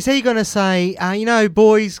 Carlos, is he going to say,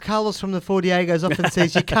 boys, Carlos from the 40 Agos often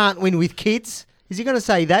says you can't win with kids? Is he going to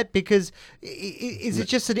say that? Because is it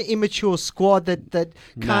just an immature squad that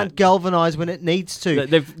can't galvanise when it needs to?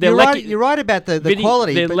 You're right about the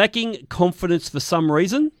quality. They're lacking confidence for some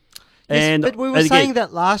reason. Yes, but we were saying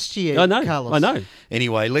that last year, Carlos. I know.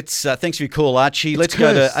 Anyway, let's thanks for your call, Archie. Let's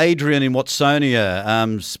go to Adrian in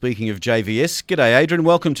Watsonia. Speaking of JVS, g'day, Adrian.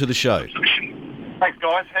 Welcome to the show. Thanks,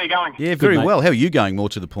 guys. How you going? Yeah, very well. How are you going? More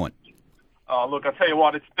to the point. Oh, look, I tell you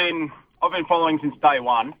what, I've been following since day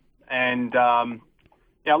one, and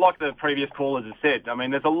like the previous callers have said,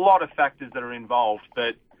 there's a lot of factors that are involved,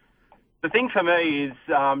 but the thing for me is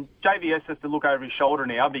JVS has to look over his shoulder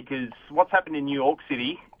now because what's happened in New York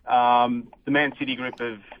City. The Man City group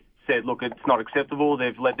have said, look, it's not acceptable.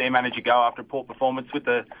 They've let their manager go after a poor performance with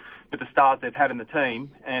the stars they've had in the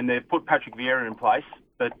team, and they've put Patrick Vieira in place.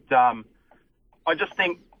 But I just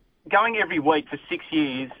think going every week for 6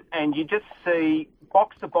 years, and you just see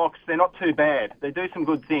box to box, they're not too bad. They do some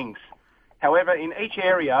good things. However, in each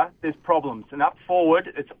area, there's problems. And up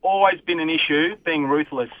forward, it's always been an issue, being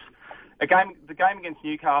ruthless. The game against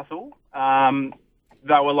Newcastle, they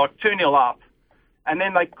were like 2-0 up. And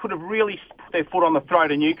then they could have really put their foot on the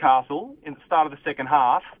throat of Newcastle in the start of the second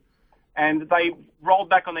half, and they rolled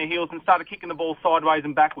back on their heels and started kicking the ball sideways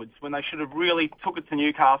and backwards when they should have really took it to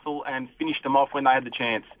Newcastle and finished them off when they had the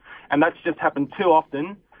chance. And that's just happened too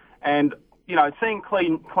often. And, seeing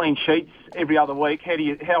clean sheets every other week,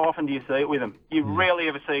 how often do you see it with them? You rarely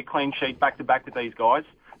ever see a clean sheet back-to-back with these guys.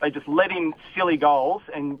 They just let in silly goals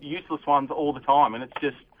and useless ones all the time, and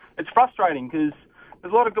it's frustrating because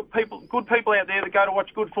there's a lot of good people out there that go to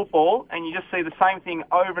watch good football, and you just see the same thing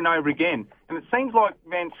over and over again. And it seems like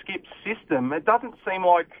Van Skip's system, it doesn't seem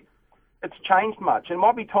like it's changed much. It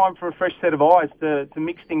might be time for a fresh set of eyes to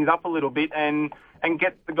mix things up a little bit and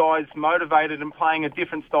get the guys motivated and playing a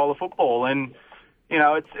different style of football. And,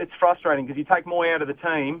 it's frustrating because you take Moy out of the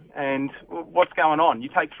team, and what's going on? You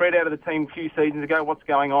take Fred out of the team a few seasons ago, what's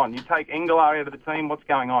going on? You take Engelar out of the team, what's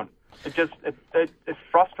going on? It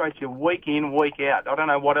frustrates you week in, week out. I don't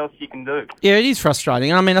know what else you can do. Yeah, it is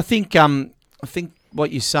frustrating. I think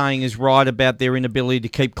what you're saying is right about their inability to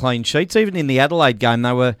keep clean sheets. Even in the Adelaide game,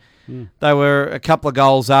 they were a couple of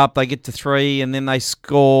goals up. They get to 3, and then they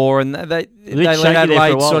score, and they let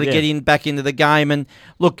Adelaide get back into the game. And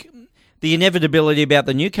look, the inevitability about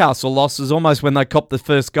the Newcastle loss is almost when they copped the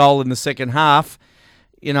first goal in the second half.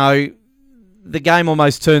 The game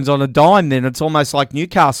almost turns on a dime then. It's almost like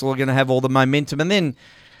Newcastle are going to have all the momentum, and then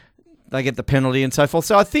they get the penalty and so forth.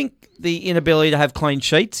 So I think the inability to have clean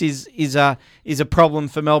sheets is a problem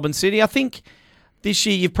for Melbourne City. I think this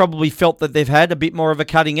year you've probably felt that they've had a bit more of a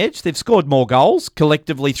cutting edge. They've scored more goals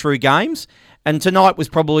collectively through games, and tonight was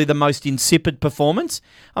probably the most insipid performance.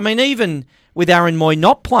 Even with Aaron Moy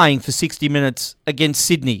not playing for 60 minutes against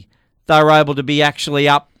Sydney, they were able to be actually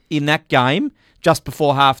up in that game just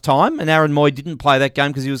before half-time, and Aaron Moy didn't play that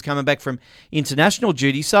game because he was coming back from international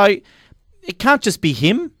duty. So it can't just be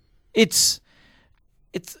him. It's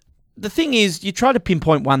the thing is, you try to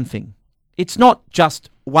pinpoint one thing. It's not just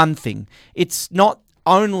one thing. It's not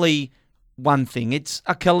only one thing. It's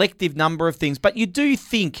a collective number of things. But you do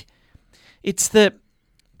think it's the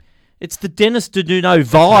Dennis Dinuno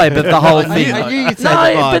vibe of the whole thing.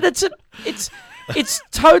 But it's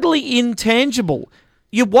totally intangible.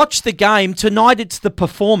 You watch the game tonight. It's the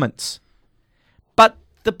performance, but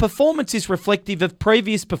the performance is reflective of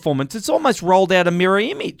previous performance. It's almost rolled out a mirror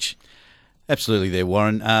image. Absolutely there,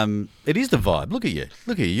 Warren. It is the vibe. Look at you.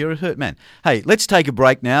 You're a hurt man. Hey, let's take a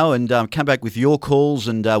break now and come back with your calls,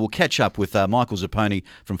 and we'll catch up with Michael Zapponi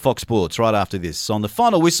from Fox Sports right after this on the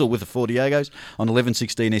Final Whistle with the Four Diegos on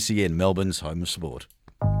 1116 SEN, Melbourne's home of sport.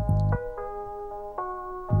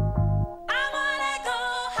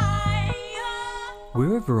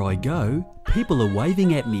 Wherever I go, people are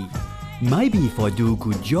waving at me. Maybe if I do a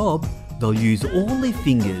good job, they'll use all their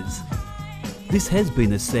fingers. This has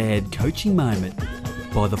been a sad coaching moment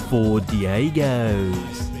by the Four Diegos.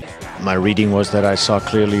 My reading was that I saw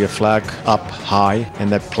clearly a flag up high and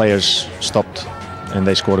that players stopped and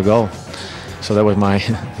they scored a goal. So that was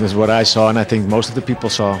that's what I saw, and I think most of the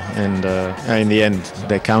people saw. And in the end,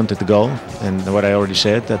 they counted the goal. And what I already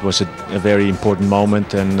said, that was a very important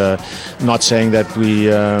moment. And not saying that we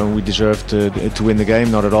deserved to win the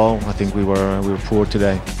game, not at all. I think we were poor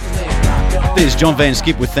today. There's John Van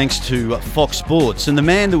Skip with thanks to Fox Sports. And the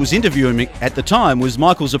man that was interviewing me at the time was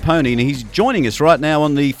Michael Zapponi, and he's joining us right now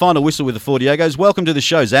on the Final Whistle with the Four Diegos. Welcome to the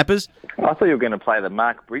show, Zappers. I thought you were going to play the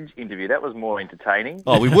Mark Bridge interview. That was more entertaining.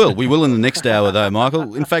 Oh, we will. We will in the next hour, though,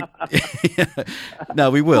 Michael. In fact,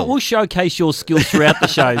 no, we will. We'll showcase your skills throughout the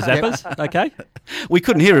show, Zappers. Okay. We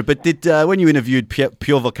couldn't hear it, but did when you interviewed Piero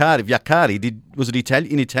Vicari, was it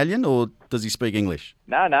in Italian or does he speak English?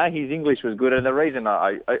 No, his English was good, and the reason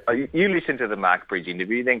you listen to the Mark Bridge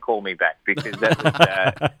interview, then call me back, because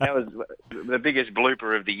that was the biggest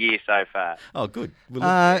blooper of the year so far. Oh, good.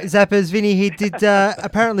 Zappers, Vinny, he did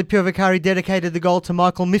apparently Piero Vicari dedicated the goal to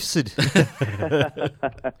Michael Mifsud.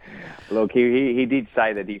 Look, he did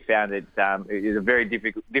say that he found it is a very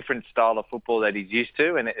different style of football that he's used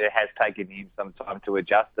to, and it has taken him some time to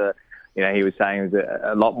adjust. He was saying there was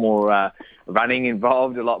a lot more running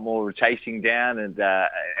involved, a lot more chasing down, and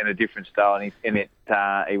a different style. And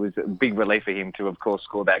it was a big relief for him to, of course,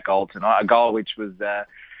 score that goal tonight. A goal which was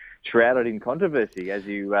shrouded in controversy, as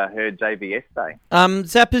you heard JVS say.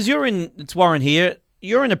 Zappers, it's Warren here.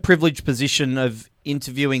 You're in a privileged position of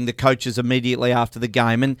interviewing the coaches immediately after the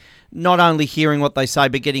game, and not only hearing what they say,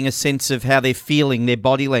 but getting a sense of how they're feeling, their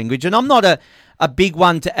body language. And I'm not a big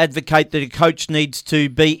one to advocate that a coach needs to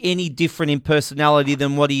be any different in personality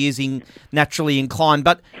than what he is naturally inclined.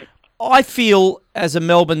 But I feel, as a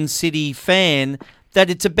Melbourne City fan, that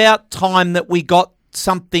it's about time that we got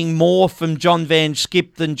something more from John Van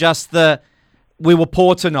Skip than just we were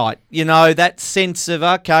poor tonight. That sense of,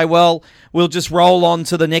 okay, well, we'll just roll on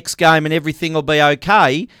to the next game and everything will be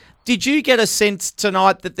okay. Did you get a sense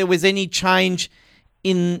tonight that there was any change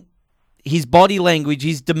in his body language,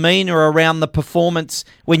 his demeanour around the performance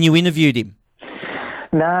when you interviewed him?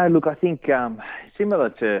 No, look, I think similar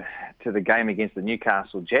to the game against the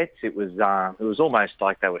Newcastle Jets, it was almost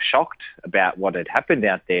like they were shocked about what had happened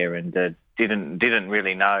out there and didn't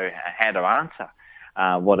really know how to answer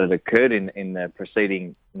what had occurred in the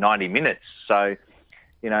preceding 90 minutes. So,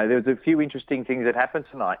 there was a few interesting things that happened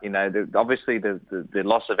tonight. Obviously the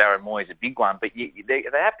loss of Aaron Moy is a big one, but they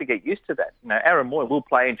have to get used to that. Aaron Moy will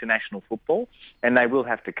play international football, and they will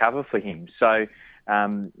have to cover for him. So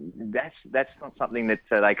that's not something that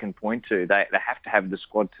they can point to. They have to have the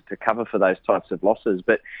squad to cover for those types of losses.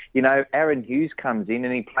 But Aaron Hughes comes in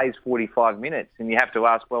and he plays 45 minutes, and you have to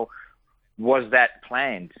ask, well, was that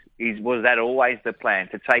planned? Was that always the plan,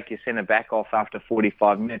 to take your centre-back off after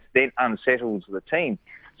 45 minutes, then unsettles the team?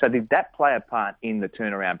 So did that play a part in the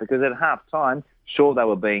turnaround? Because at half-time, sure, they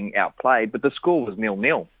were being outplayed, but the score was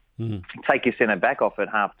 0-0. Take your centre-back off at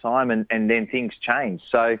half-time and then things changed.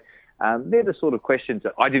 So they're the sort of questions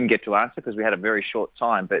that I didn't get to answer because we had a very short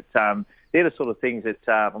time, but they're the sort of things that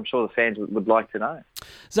I'm sure the fans would like to know.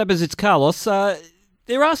 Zappers, it's Carlos.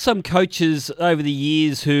 There are some coaches over the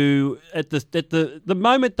years who, at the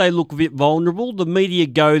moment they look a bit vulnerable, the media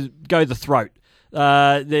go the throat.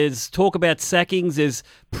 There's talk about sackings. There's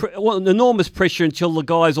enormous pressure until the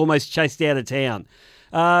guy's almost chased out of town.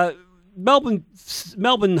 Melbourne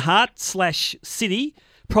Heart / City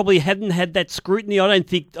probably hadn't had that scrutiny. I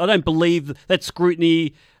don't believe that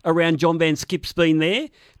scrutiny around John Van Skip's been there.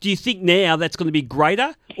 Do you think now that's going to be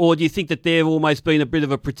greater, or do you think that they've almost been a bit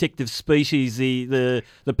of a protective species, the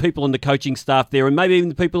people on the coaching staff there, and maybe even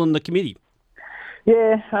the people on the committee?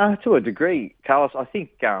 Yeah, to a degree, Carlos. I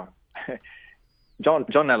think John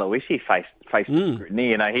Aloisi faced scrutiny.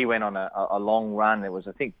 You know, he went on a long run. It was,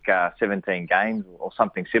 I think, 17 games or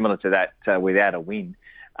something similar to that without a win.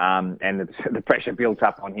 And the pressure built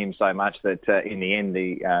up on him so much that in the end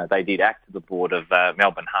they did act to the board of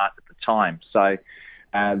Melbourne Heart at the time. So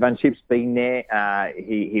Van Schip's been there.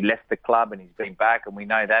 He left the club and he's been back, and we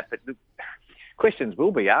know that. But questions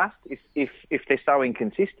will be asked if they're so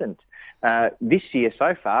inconsistent. This year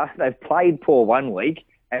so far, they've played poor one week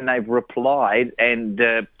and they've replied and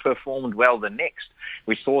performed well the next.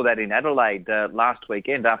 We saw that in Adelaide last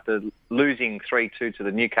weekend after losing 3-2 to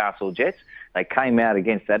the Newcastle Jets. They came out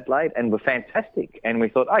against Adelaide and were fantastic. And we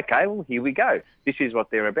thought, okay, well, here we go. This is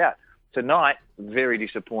what they're about. Tonight, very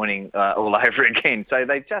disappointing all over again. So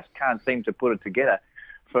they just can't seem to put it together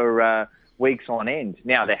for weeks on end.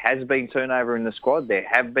 Now, there has been turnover in the squad. There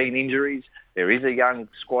have been injuries. There is a young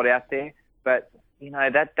squad out there. But, you know,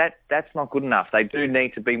 that's not good enough. They do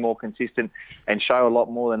need to be more consistent and show a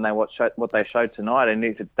lot more than what they showed tonight. And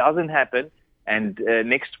if it doesn't happen, and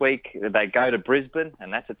next week they go to Brisbane,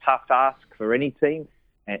 and that's a tough task for any team,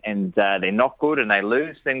 and they're not good and they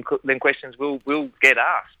lose, then questions will get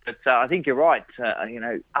asked. But I think you're right. You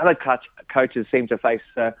know, other coaches seem to face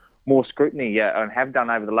more scrutiny and have done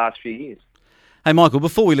over the last few years. Hey, Michael,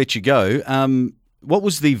 before we let you go, what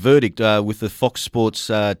was the verdict with the Fox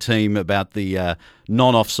Sports team about the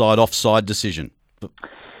offside decision?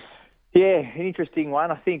 Yeah, an interesting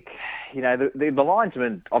one. I think, you know, the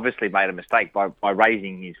linesman obviously made a mistake by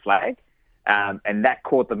raising his flag, and that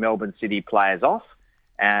caught the Melbourne City players off,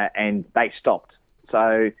 and they stopped.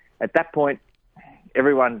 So at that point,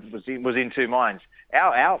 everyone was in two minds.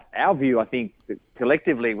 Our view, I think,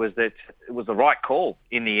 collectively was that it was the right call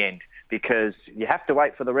in the end, because you have to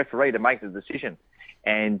wait for the referee to make the decision.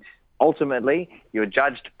 And ultimately, you're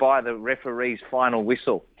judged by the referee's final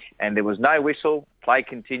whistle. And there was no whistle, play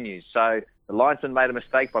continues. So the linesman made a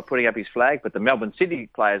mistake by putting up his flag, but the Melbourne City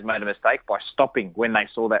players made a mistake by stopping when they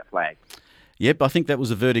saw that flag. Yep, I think that was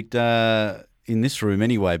the verdict in this room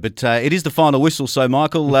anyway. But it is the final whistle. So,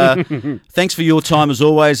 Michael, thanks for your time as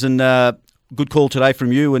always, and good call today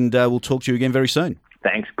from you, and we'll talk to you again very soon.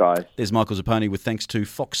 Thanks, guys. There's Michael Zapponi with thanks to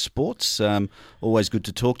Fox Sports. Always good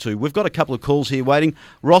to talk to. We've got a couple of calls here waiting.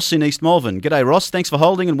 Ross in East Malvern. G'day, Ross. Thanks for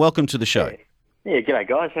holding and welcome to the show. Yeah, g'day,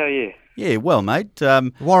 guys. How are you? Yeah, well, mate.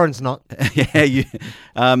 Warren's not. Yeah, you.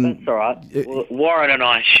 That's all right. Well, Warren and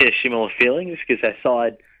I share similar feelings because our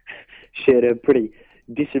side shared a pretty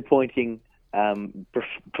disappointing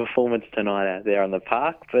performance tonight out there on the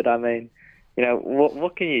park. But, I mean, you know,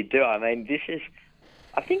 what can you do? I mean,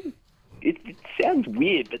 I think it sounds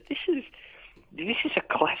weird, but this is a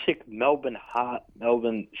classic Melbourne Heart,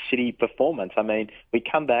 Melbourne City performance. I mean, we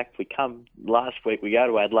come last week, we go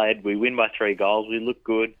to Adelaide, we win by 3 goals, we look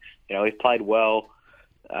good, you know, we've played well.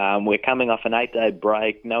 We're coming off an 8-day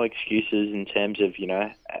break, no excuses in terms of, you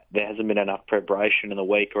know, there hasn't been enough preparation in the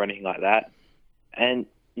week or anything like that. And,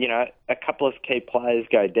 you know, a couple of key players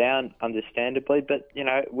go down, understandably, but, you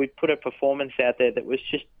know, we put a performance out there that was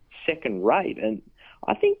just second rate. And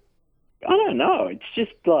I don't know. It's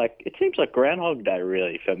just like, it seems like Groundhog Day,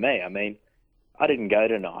 really, for me. I mean, I didn't go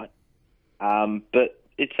tonight, but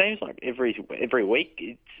it seems like every week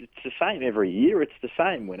it's the same. Every year it's the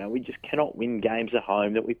same. You know, we just cannot win games at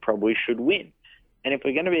home that we probably should win. And if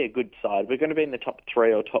we're going to be a good side, we're going to be in the top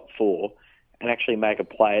 3 or top 4 and actually make a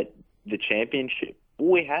play at the championship.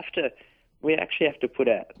 We actually have to put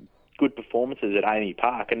out good performances at AAMI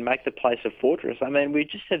Park and make the place a fortress. I mean, we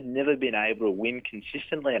just have never been able to win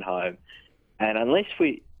consistently at home. And unless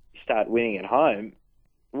we start winning at home,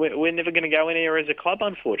 we're never going to go anywhere as a club,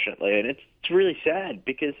 unfortunately. And it's really sad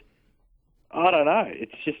because, I don't know,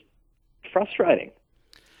 it's just frustrating.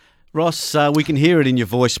 Ross, we can hear it in your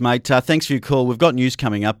voice, mate. Thanks for your call. We've got news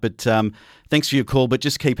coming up, but thanks for your call, but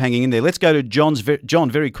just keep hanging in there. Let's go to John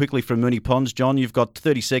very quickly from Moonee Ponds. John, you've got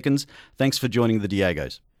 30 seconds. Thanks for joining the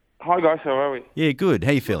Diegos. Hi guys, how are we? Yeah, good.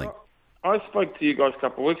 How are you feeling? I spoke to you guys a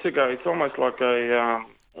couple of weeks ago. It's almost like a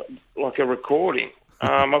recording.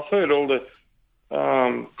 I've heard all the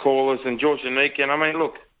callers and George and Nick, and I mean,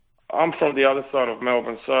 look, I'm from the other side of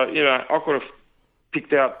Melbourne, so you know I could have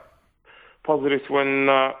picked out positives when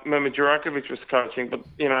Mehmet Jurakovic was coaching, but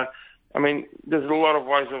you know, I mean, there's a lot of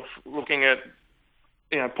ways of looking at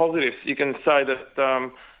positives. You can say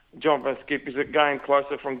that John Van Skip is a game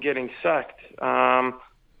closer from getting sacked.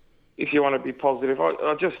 if you want to be positive.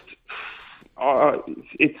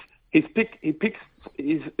 He's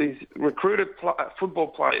recruited football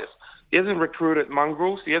players. He hasn't recruited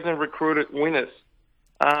mongrels. He hasn't recruited winners.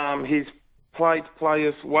 He's played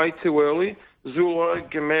players way too early.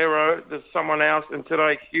 Zulo, Gamero, there's someone else, and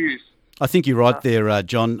today Hughes. I think you're right there,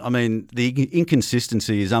 John. I mean, the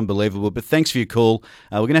inconsistency is unbelievable, but thanks for your call.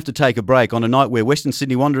 We're going to have to take a break on a night where Western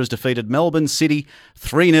Sydney Wanderers defeated Melbourne City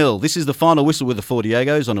 3-0. This is the final whistle with the Four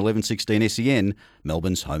Diegos on 1116 SEN,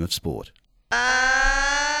 Melbourne's home of sport.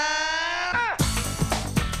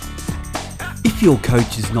 If your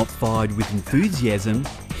coach is not fired with enthusiasm,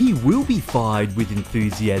 he will be fired with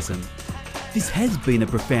enthusiasm. This has been a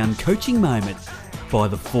profound coaching moment by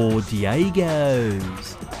the Four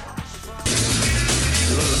Diegos.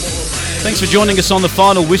 Thanks for joining us on the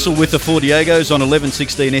final whistle with the Four Diegos on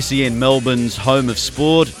 1116 SEN, Melbourne's home of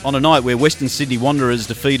sport, on a night where Western Sydney Wanderers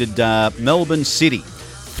defeated Melbourne City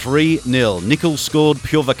 3-0. Nichols scored,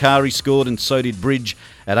 Pure Vakari scored, and so did Bridge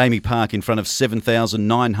at Amy Park in front of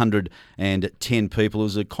 7,910 people. It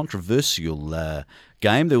was a controversial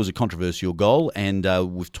game. There was a controversial goal, and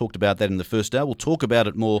we've talked about that in the first hour. We'll talk about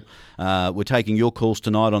it more. We're taking your calls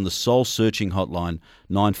tonight on the Soul Searching Hotline,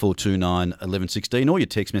 9429 1116, or your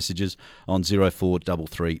text messages on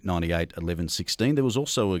 0433 98 1116. There was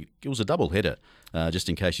also it was a double header. Just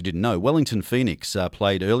in case you didn't know, Wellington Phoenix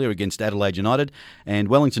played earlier against Adelaide United, and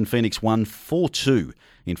Wellington Phoenix won 4-2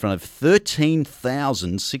 in front of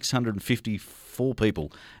 13,654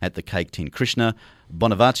 people at the Cake Tin. Krishna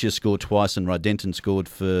Bonavacia scored twice, and Rydenton scored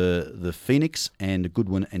for the Phoenix, and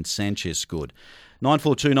Goodwin and Sanchez scored.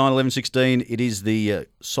 9429 1116. It is the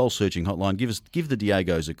Soul Searching Hotline. Give the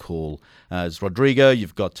Diegos a call. It's Rodrigo.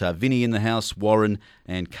 You've got Vinny in the house, Warren,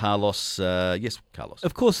 and Carlos. Yes, Carlos.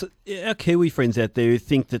 Of course, our Kiwi friends out there who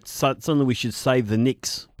think that suddenly we should save the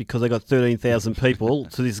Knicks because they got 13,000 people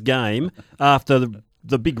to this game after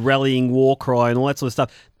the big rallying war cry and all that sort of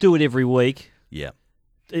stuff. Do it every week. Yeah.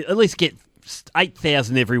 At least get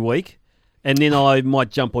 8,000 every week. And then I might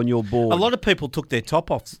jump on your board. A lot of people took their top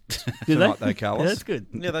off tonight, though, Carlos. Yeah, that's good.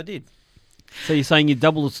 Yeah, they did. So you're saying you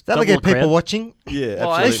double That'll get people crowd? watching. Yeah,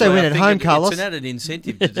 well, at least they win at home, Carlos. It's an added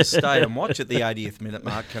incentive to just stay and watch at the 80th minute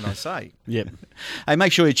mark, can I say? Yep. Hey,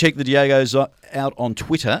 make sure you check the Diegos out on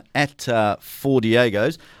Twitter at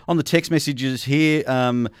 4Diegos. On the text messages here,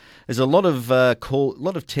 there's a lot of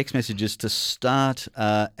text messages to start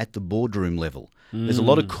at the boardroom level. There's a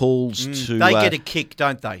lot of calls to. They get a kick,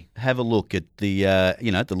 don't they? Have a look at the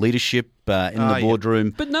the leadership in the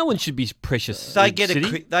boardroom. But no one should be precious. They get a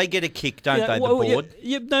kick, don't they? The board.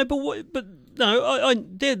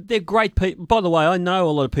 They're great people. By the way, I know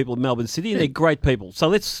a lot of people in Melbourne City, and they're great people. So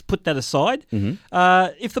let's put that aside.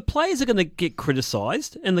 Mm-hmm. If the players are going to get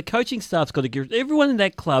criticised, and the coaching staff's got to get, everyone in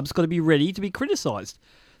that club's got to be ready to be criticised.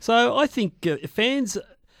 So I think fans.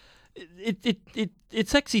 It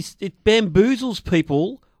bamboozles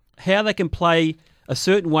people how they can play a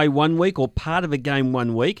certain way one week or part of a game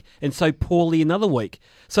one week and so poorly another week.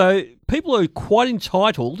 So people are quite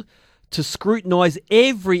entitled to scrutinise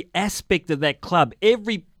every aspect of that club,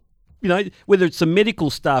 whether it's the medical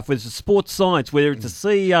staff, whether it's the sports science, whether it's the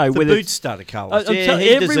CEO, whether boot starter, Carlos. he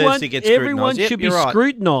deserves to get scrutinised. Everyone should be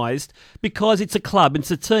scrutinised because it's a club,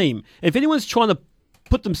 it's a team. If anyone's trying to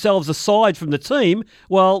put themselves aside from the team,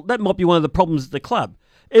 well, that might be one of the problems at the club.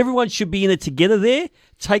 Everyone should be in it together there,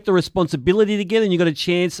 take the responsibility together, and you've got a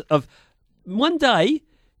chance of one day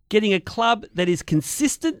getting a club that is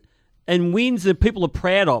consistent and wins that people are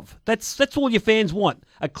proud of. That's all your fans want,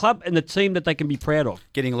 a club and a team that they can be proud of.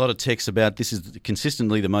 Getting a lot of texts about this is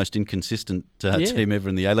consistently the most inconsistent team ever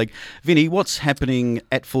in the A-League. Vinny, what's happening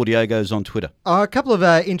at 4Diegos on Twitter? A couple of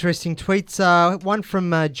interesting tweets. One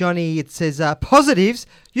from Johnny. It says, positives,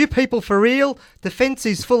 you people for real. Defence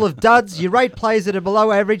is full of duds. You rate players that are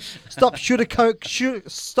below average. Stop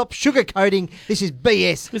sugarcoating. This is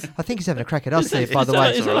BS. I think he's having a crack at us there, by the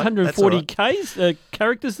way. Is it 140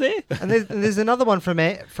 characters there? And there's another one from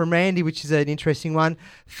Randy, which is an interesting one.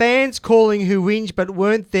 Fans calling who whinge but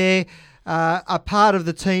weren't there are part of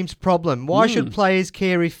the team's problem. Why should players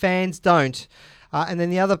care if fans don't? And then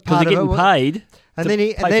the other part of it... Because they're getting paid. And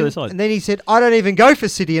then he said, I don't even go for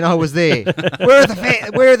City and I was there.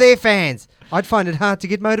 Where are their fans? I'd find it hard to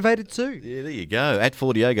get motivated too. Yeah, there you go. At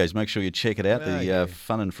 4Diegos, make sure you check it out. The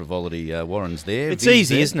fun and frivolity Warren's there. It's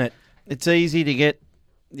easy, isn't it? It's easy to get,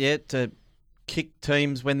 to kick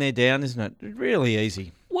teams when they're down, isn't it? Really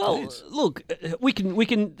easy. Well, look, we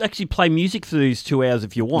can actually play music for these 2 hours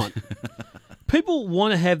if you want. People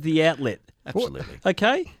want to have the outlet. Absolutely.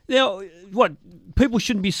 Okay? Now, what? People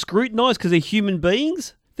shouldn't be scrutinised because they're human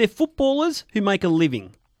beings? They're footballers who make a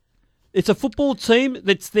living. It's a football team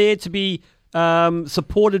that's there to be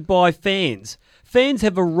supported by fans. Fans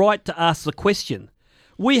have a right to ask the question.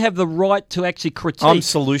 We have the right to actually critique. I'm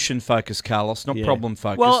solution-focused, Carlos, not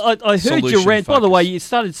problem-focused. Well, I heard your rant. By the way, you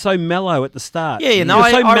started so mellow at the start. Yeah,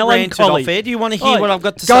 I ranted off air. Do you want to hear what I've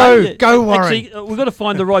got to say? Go, Warren. Actually, we've got to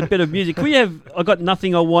find the right bit of music. Can we have I got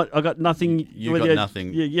nothing I want, I got nothing. You got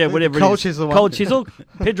nothing. Yeah, whatever Cold it is. Chisel one. Cold Chisel.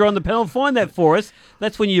 Pedro on the panel. Find that for us.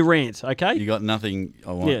 That's when you rant, okay? You got nothing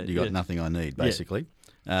I want. Yeah, you got yeah. nothing I need, basically.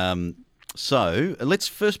 So let's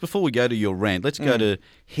first, before we go to your rant, let's go to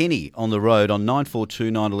Henny on the road on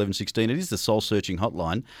 9429 1116. It is the Soul Searching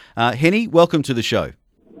Hotline. Henny, welcome to the show.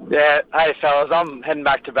 Yeah, hey fellas, I'm heading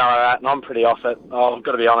back to Ballarat and I'm pretty off it. I've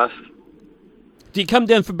got to be honest. Do you come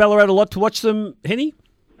down from Ballarat a lot to watch them, Henny?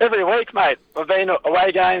 Every week, mate. I've been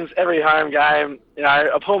away games, every home game. You know,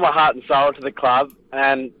 I pull my heart and soul to the club,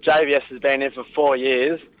 and JVS has been here for 4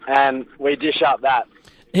 years, and we dish up that.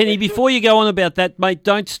 Henny, before you go on about that, mate,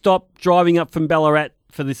 don't stop driving up from Ballarat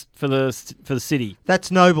for the city. That's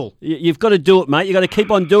noble. You've got to do it, mate. You've got to keep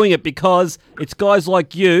on doing it because it's guys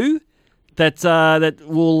like you that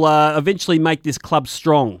will eventually make this club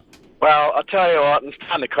strong. Well, I'll tell you what, I'm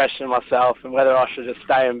starting to question myself and whether I should just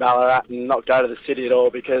stay in Ballarat and not go to the city at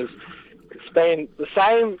all, because it's been the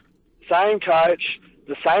same coach,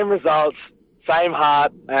 the same results, same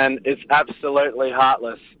heart, and it's absolutely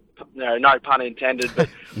heartless. You know, no pun intended, but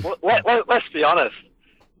let's be honest.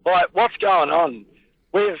 Like, what's going on?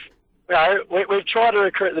 We've tried to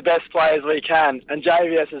recruit the best players we can, and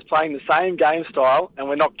JVS is playing the same game style, and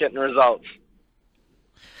we're not getting results.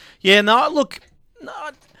 Yeah,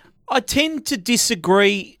 I tend to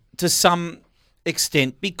disagree to some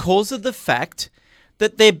extent because of the fact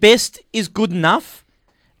that their best is good enough,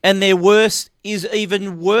 and their worst is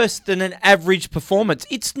even worse than an average performance.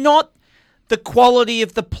 It's not the quality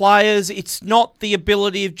of the players, it's not the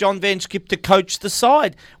ability of John Van Schip to coach the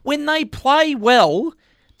side. When they play well,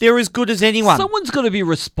 they're as good as anyone. Someone's got to be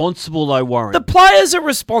responsible, though, Warren. The players are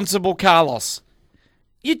responsible, Carlos.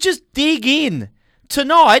 You just dig in.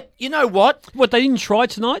 Tonight, you know what? What, they didn't try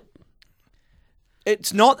tonight?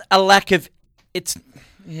 It's not a lack of...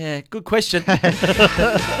 Yeah, good question.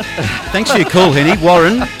 Thanks for your call, Henny.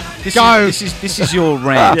 Warren, this is your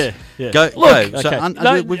rant. Yeah. Go. Look, go.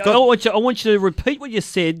 okay. We've got... I want you to repeat what you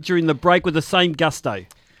said during the break with the same gusto.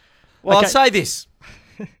 Well, I'll say this.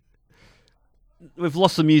 We've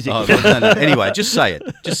lost the music. Oh, no. Anyway, just say it.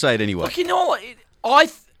 Just say it anyway. Look, you know, I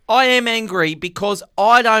am angry because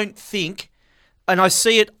I don't think, and I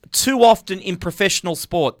see it too often in professional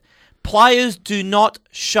sport, players do not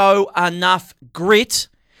show enough grit.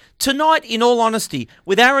 Tonight, in all honesty,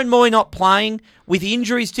 with Aaron Moy not playing, with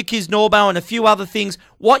injuries to Kisnorbo and a few other things,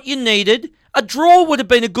 what you needed, a draw would have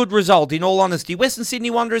been a good result, in all honesty. Western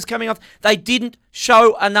Sydney Wanderers coming off, they didn't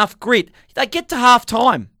show enough grit. They get to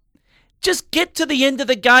half-time. Just get to the end of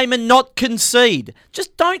the game and not concede.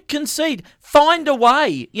 Just don't concede. Find a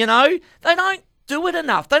way, you know. They don't do it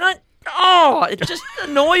enough. It just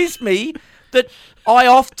annoys me that I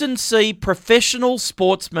often see professional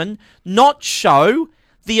sportsmen not show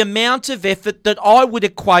the amount of effort that I would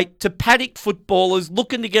equate to paddock footballers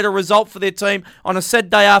looking to get a result for their team on a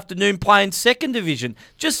Saturday afternoon playing second division.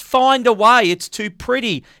 Just find a way. It's too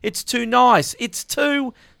pretty. It's too nice. It's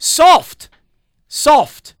too soft.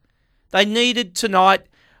 They needed tonight,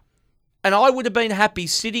 and I would have been happy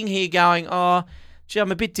sitting here going, oh, gee,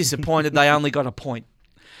 I'm a bit disappointed they only got a point.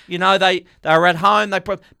 You know, they were at home,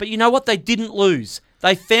 but you know what? They didn't lose.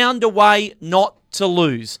 They found a way not to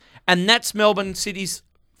lose. And that's Melbourne City's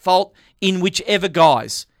fault in whichever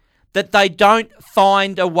guise, that they don't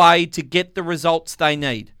find a way to get the results they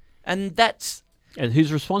need. And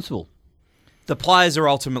who's responsible? The players are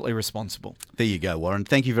ultimately responsible. There you go, Warren.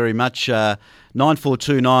 Thank you very much.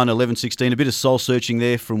 9429 1116. A bit of soul searching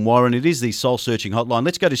there from Warren. It is the soul searching hotline.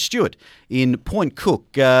 Let's go to Stuart in Point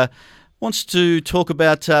Cook. Wants to talk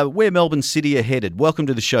about where Melbourne City are headed. Welcome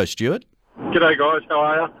to the show, Stuart. G'day, guys. How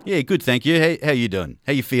are you? Yeah, good, thank you. How you doing?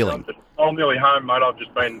 How you feeling? I'm nearly home, mate. I've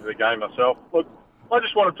just been to the game myself. Look, I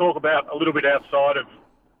just want to talk about a little bit outside of,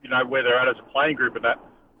 you know, where they're at as a playing group and that.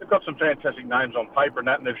 They've got some fantastic names on paper and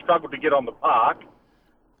that, and they've struggled to get on the park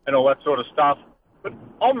and all that sort of stuff. But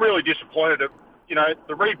I'm really disappointed at, you know,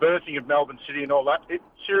 the rebirthing of Melbourne City and all that.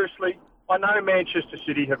 Seriously, I know Manchester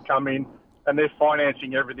City have come in and they're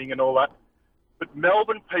financing everything and all that. But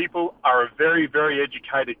Melbourne people are a very, very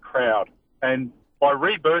educated crowd. And by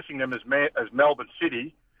rebirthing them as Melbourne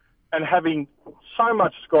City and having so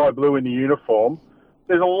much sky blue in the uniform,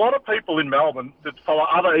 there's a lot of people in Melbourne that follow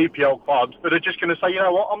other EPL clubs that are just going to say, you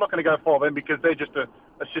know what, I'm not going to go follow them because they're just a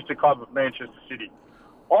sister club of Manchester City.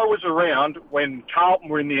 I was around when Carlton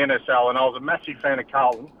were in the NSL, and I was a massive fan of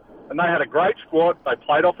Carlton. And they had a great squad. They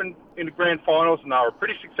played off in the grand finals, and they were a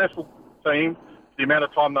pretty successful team. The amount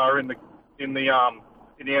of time they were in the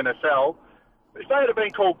NSL. If they had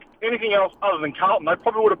been called anything else other than Carlton, they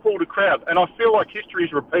probably would have pulled a crowd. And I feel like history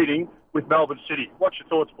is repeating with Melbourne City. What's your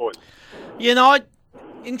thoughts, boys?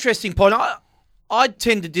 Interesting point. I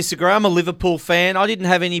tend to disagree. I'm a Liverpool fan. I didn't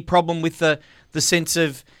have any problem with the sense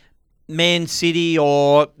of Man City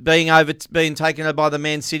or being taken over by the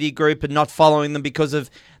Man City group and not following them because of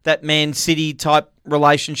that Man City type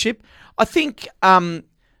relationship. I think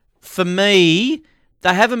for me,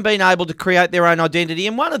 they haven't been able to create their own identity.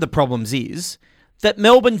 And one of the problems is that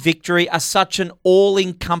Melbourne Victory are such an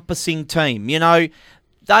all-encompassing team. You know,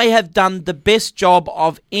 they have done the best job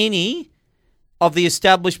of any of the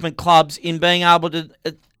establishment clubs in being able to,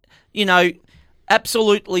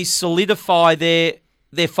 absolutely solidify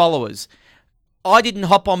their followers. I didn't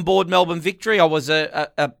hop on board Melbourne Victory. I was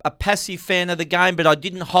a passive fan of the game, but I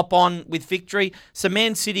didn't hop on with Victory. So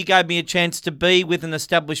Man City gave me a chance to be with an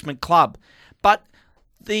establishment club. But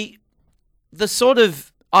the sort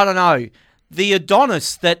of, the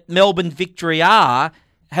Adonis that Melbourne Victory are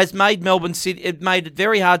has made it made it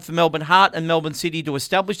very hard for Melbourne Heart and Melbourne City to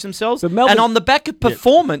establish themselves. And on the back of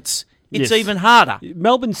performance, it's even harder.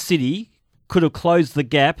 Melbourne City could have closed the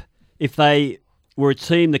gap if they were a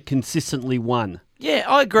team that consistently won. Yeah,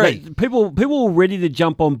 I agree. People were ready to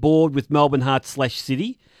jump on board with Melbourne Heart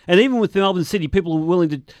 /City. And even with Melbourne City, people were willing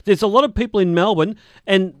to... There's a lot of people in Melbourne,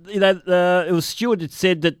 and it was Stuart that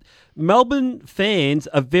said that Melbourne fans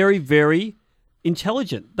are very, very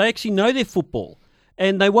intelligent. They actually know their football,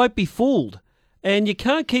 and they won't be fooled. And you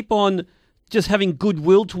can't keep on just having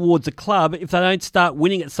goodwill towards a club if they don't start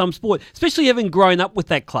winning at some sport, especially having grown up with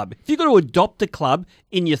that club. If you've got to adopt a club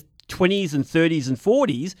in your 20s and 30s and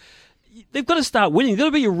 40s, they've got to start winning. There's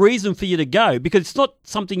got to be a reason for you to go because it's not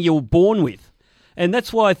something you were born with. And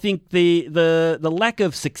that's why I think the lack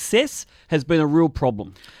of success has been a real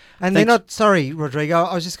problem. And they're not... Sorry, Rodrigo,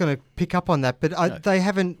 I was just going to pick up on that, but they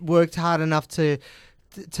haven't worked hard enough to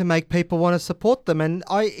make people want to support them. And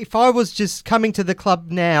if I was just coming to the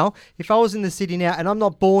club now, if I was in the city now and I'm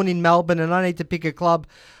not born in Melbourne and I need to pick a club,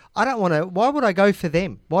 I don't want to... Why would I go for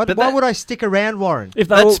them? Why would I stick around, Warren?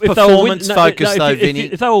 That's performance focused, though, Vinny.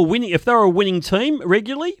 If they were winning, if they were a winning team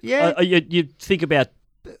regularly, you'd think about...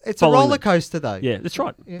 It's a roller coaster, though. Yeah, that's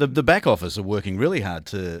right. Yeah. The back office are working really hard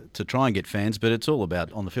to try and get fans, but it's all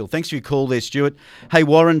about on the field. Thanks for your call there, Stuart. Hey,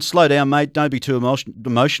 Warren, slow down, mate. Don't be too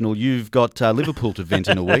emotional. You've got Liverpool to vent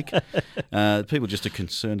in a week. People just are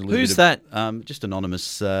concerned a little bit. Who's that? Just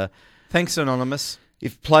anonymous. Thanks, anonymous.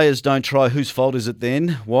 If players don't try, whose fault is it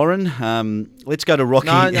then, Warren? Let's go to Rocky.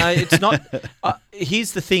 No, it's not.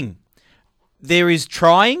 Here's the thing. There is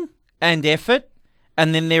trying and effort,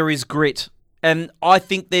 and then there is grit. And I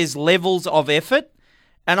think there's levels of effort.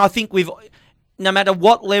 And I think no matter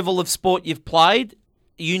what level of sport you've played,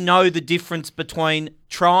 you know the difference between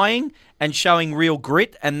trying and showing real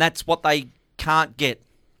grit. And that's what they can't get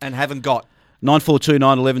and haven't got. 942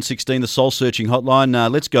 911 16, the soul-searching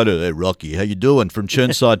hotline. Let's go to Rocky. How you doing from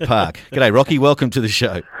Churnside Park? G'day, Rocky. Welcome to the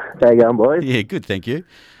show. How you going, boys? Yeah, good, thank you.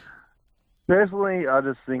 Personally, I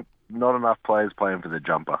just think not enough players playing for the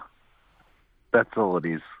jumper. That's all it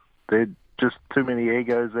is. They're just too many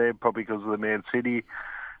egos there, probably because of the Man City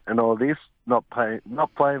and all this. Not playing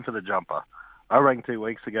for the jumper. I rang 2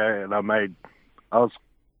 weeks ago and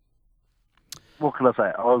what can I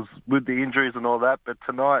say? I was with the injuries and all that, but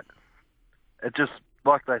tonight, it just,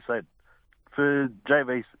 like they said, for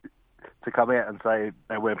JV to come out and say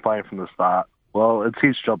they weren't playing from the start, well, it's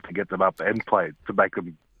his job to get them up and play, to make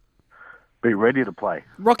them be ready to play.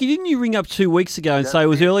 Rocky, didn't you ring up 2 weeks ago and say it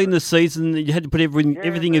was early in the season that you had to put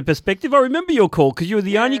everything in perspective? I remember your call because you were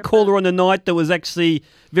the only caller on the night that was actually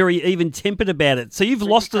very even-tempered about it. So you've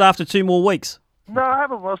lost it after 2 more weeks. No, I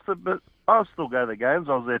haven't lost it, but I'll still go to the games.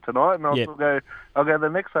 I was there tonight, and I'll go to the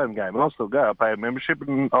next home game, and I'll still go. I'll pay a membership,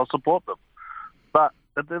 and I'll support them. But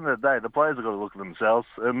at the end of the day, the players have got to look at themselves,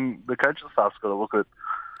 and the coaching staff's got to look at...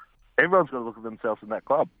 Everyone's got to look at themselves in that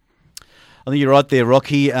club. I think you're right there,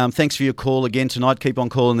 Rocky. Thanks for your call again tonight. Keep on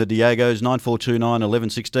calling the Diegos, 9429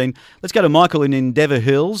 1116. Let's go to Michael in Endeavour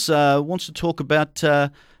Hills. Wants to talk about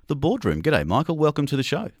the boardroom. G'day, Michael. Welcome to the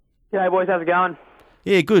show. G'day, boys. How's it going?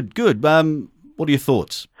 Yeah, good. What are your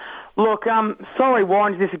thoughts? Look, sorry,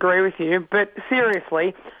 Warren, to disagree with you, but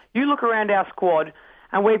seriously, you look around our squad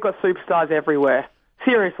and we've got superstars everywhere.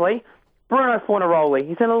 Seriously, Bruno Fornaroli,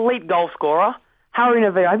 he's an elite goal scorer. Harry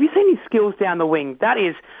Neville, have you seen his skills down the wing? That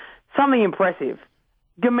is something impressive.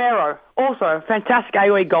 Gamero, also a fantastic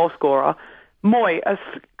AOE goal scorer. Moy, a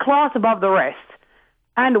class above the rest.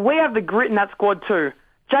 And we have the grit in that squad too.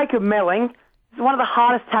 Jacob Melling is one of the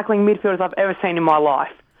hardest tackling midfielders I've ever seen in my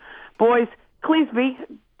life. Boys, Clisby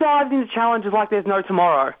dives into challenges like there's no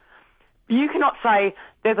tomorrow. You cannot say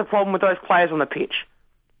there's a problem with those players on the pitch.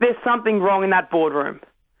 There's something wrong in that boardroom.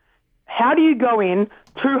 How do you go in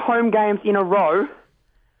 2 home games in a row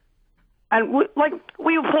and we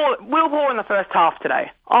were poor in the first half today.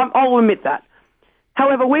 I'll admit that.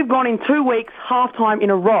 However, we've gone in 2 weeks, half-time in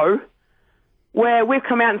a row, where we've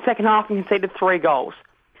come out in the second half and conceded 3 goals.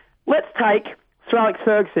 Let's take Sir Alex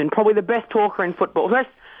Ferguson, probably the best talker in football,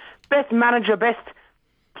 best manager, best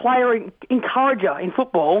player, encourager in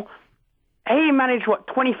football. He managed,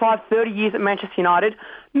 25, 30 years at Manchester United?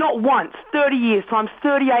 Not once. 30 years times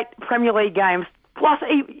 38 Premier League games, plus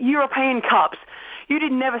European Cups. You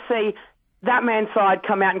did never see that man's side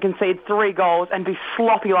come out and concede 3 goals and be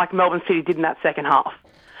sloppy like Melbourne City did in that second half.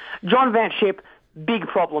 John Van Schip, big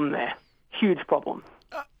problem there. Huge problem.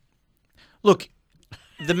 Look,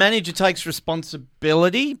 the manager takes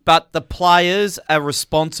responsibility, but the players are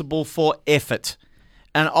responsible for effort.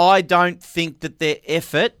 And I don't think that their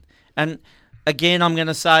effort, and again, I'm going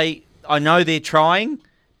to say, I know they're trying,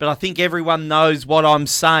 but I think everyone knows what I'm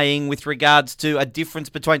saying with regards to a difference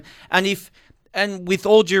between, and with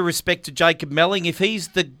all due respect to Jacob Melling, if he's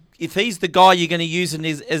the guy you're going to use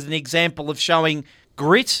as an example of showing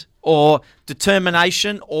grit or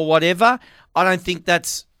determination or whatever, I don't think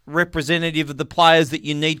that's representative of the players that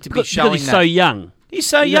you need to be showing. Because he's so young. He's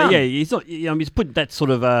so young. Yeah, he's not. He's put that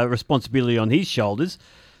sort of responsibility on his shoulders.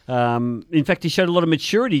 In fact, he showed a lot of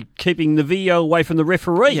maturity, keeping the video away from the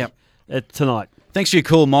referee tonight. Thanks for your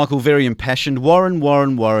call, Michael. Very impassioned. Warren.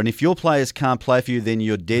 If your players can't play for you, then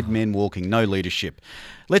you're dead men walking. No leadership.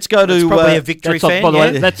 Let's go to... That's probably a victory fan. By the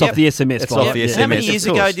way, that's off the SMS. That's off the SMS. How many years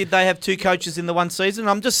ago did they have 2 coaches in the one season?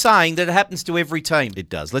 I'm just saying that it happens to every team. It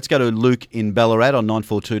does. Let's go to Luke in Ballarat on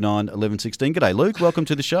 9429 1116. G'day, Luke. Welcome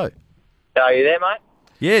to the show. Are you there, mate?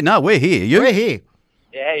 Yeah, no, we're here. You? We're here.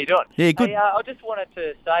 Yeah, how you doing? Yeah, good. Hey, I just wanted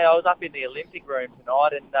to say I was up in the Olympic room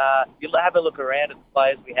tonight, and you'll have a look around at the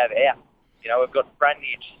players we have out. You know, we've got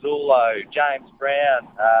Brandage, Zulo, James Brown,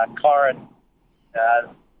 Corrin,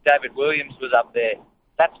 David Williams was up there.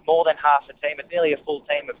 That's more than half a team. It's nearly a full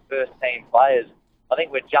team of first-team players. I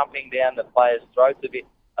think we're jumping down the players' throats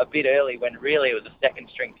a bit early when really it was a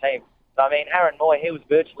second-string team. So, I mean, Aaron Moy, he was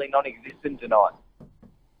virtually non-existent tonight.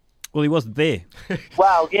 Well, he wasn't there.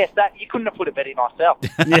 Well, yes, that you couldn't have put it better myself.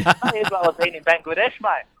 Yeah. May as well have been in Bangladesh,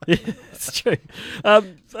 mate. Yeah, it's true.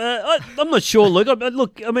 I'm not sure, Luke.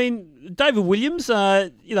 Look, I mean, David Williams,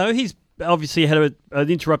 he's obviously had an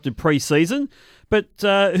interrupted pre-season, but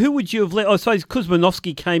who would you have let? I suppose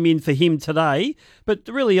Kuzmanovsky came in for him today, but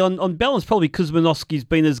really on balance, probably Kuzmanovsky's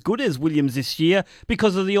been as good as Williams this year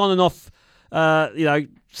because of the on and off,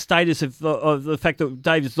 status of the fact that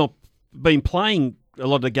David's not been playing a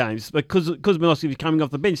lot of the games, but Kuzmanovsky is coming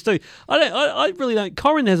off the bench too. I really don't.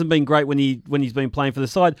 Corrin hasn't been great when he's been playing for the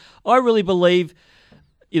side. I really believe,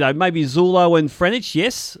 maybe Zulo and Frenic,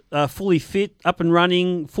 yes, fully fit, up and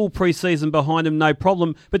running, full pre-season behind them, no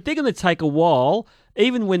problem. But they're going to take a while,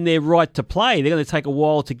 even when they're right to play. They're going to take a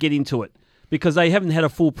while to get into it because they haven't had a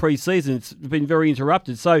full pre-season. It's been very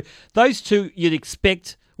interrupted. So those two you'd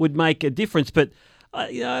expect would make a difference, but.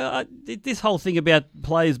 This whole thing about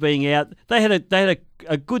players being out, they had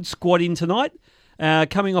a good squad in tonight,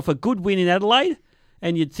 coming off a good win in Adelaide,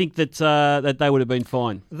 and you'd think that they would have been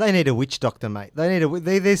fine. They need a witch doctor, mate.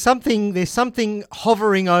 There's something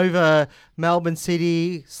hovering over Melbourne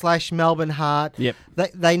City / Melbourne Heart. Yep.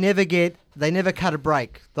 They never cut a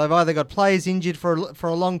break. They've either got players injured for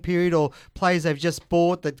a long period or players they've just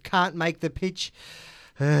bought that can't make the pitch.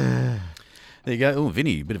 There you go. Oh,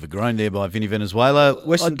 Vinny, a bit of a groan there by Vinny Venezuela.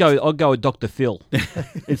 I'd go with Dr. Phil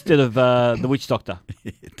instead of the witch doctor.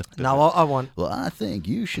 No, I want. Well, I think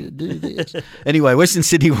you should do this. Anyway, Western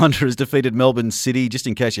Sydney Wanderers defeated Melbourne City, just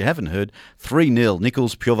in case you haven't heard, 3-0.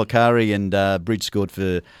 Nichols, Piovakari and Bridge scored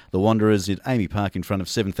for the Wanderers at Amy Park in front of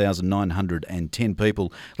 7,910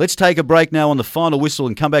 people. Let's take a break now on the final whistle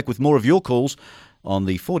and come back with more of your calls on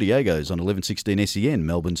the 4 Diegos on 1116 SEN,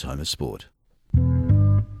 Melbourne's home of sport.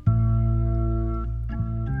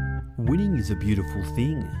 Winning is a beautiful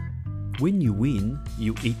thing. When you win,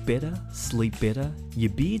 you eat better, sleep better, your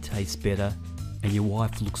beer tastes better, and your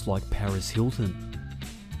wife looks like Paris Hilton.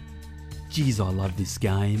 Geez, I love this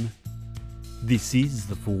game. This is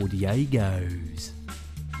the 4 Diegos.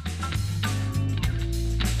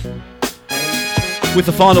 With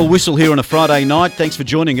the final whistle here on a Friday night, thanks for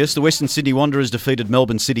joining us. The Western Sydney Wanderers defeated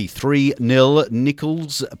Melbourne City 3-0.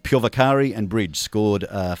 Nichols, Piovakari and Bridge scored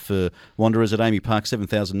for Wanderers at Amy Park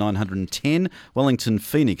 7,910. Wellington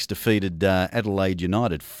Phoenix defeated Adelaide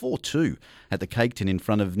United 4-2 at the Cake Tin in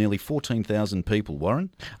front of nearly 14,000 people.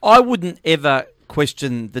 Warren? I wouldn't ever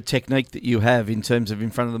question the technique that you have in terms of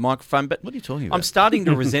in front of the microphone, but what are you talking about? I'm starting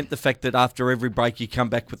to resent the fact that after every break you come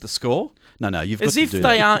back with the score. No, you've as got if to do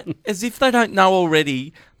they that. aren't, as if they don't know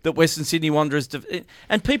already that Western Sydney Wanderers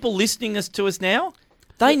and people listening to us now,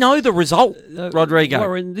 they know the result. Rodrigo,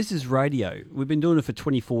 Warren, this is radio. We've been doing it for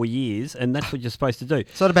 24 years, and that's what you're supposed to do.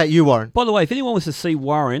 It's not about you, Warren. By the way, if anyone wants to see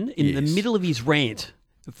Warren in the middle of his rant,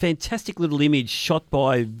 a fantastic little image shot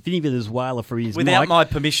by Vinny Venezuela for his without mic, my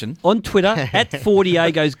permission, on Twitter at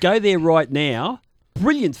 40agos. Go there right now.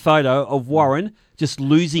 Brilliant photo of Warren just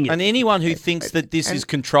losing it. And anyone who thinks that this is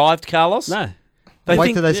contrived, Carlos, no.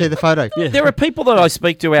 Wait till they see the photo. Yeah. There are people that I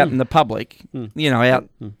speak to out in the public, out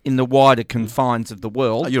in the wider confines of the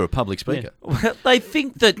world. Oh, you're a public speaker. Well, they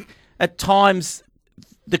think that at times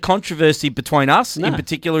the controversy between us in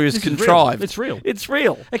particular is contrived. It's real. It's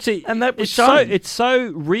real. Actually, and that was it's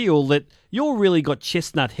so real that you're really got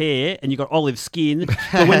chestnut hair and you've got olive skin.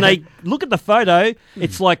 But when they look at the photo,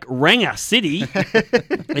 it's like Ranga City.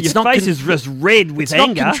 Your face is just red with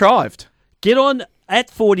anger. It's not contrived. Get on at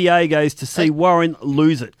 40agos to see Warren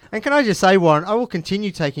lose it. And can I just say, Warren, I will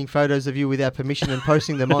continue taking photos of you without permission and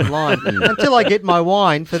posting them online until I get my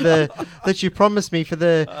wine for that you promised me for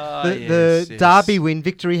the Derby win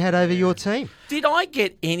Victory had over your team. Did I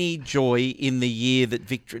get any joy in the year that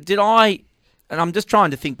Victory... Did I... And I'm just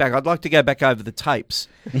trying to think back. I'd like to go back over the tapes.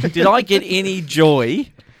 Did I get any joy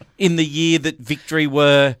in the year that Victory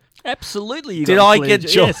were... Absolutely. You Did got I plenty. get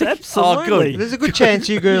joy? Yes, absolutely. Oh, good. There's a good chance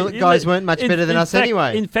you guys weren't much better than us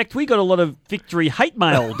anyway. In fact, we got a lot of Victory hate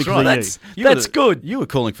mail because of you. That's good. You were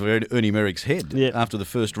calling for Ernie Merrick's head after the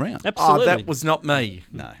first round. Absolutely. Oh, that was not me.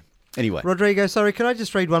 No. Anyway. Rodrigo, sorry, can I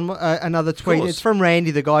just read another tweet? It's from Randy,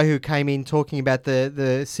 the guy who came in talking about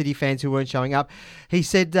the City fans who weren't showing up. He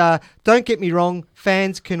said, don't get me wrong,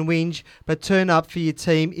 fans can whinge, but turn up for your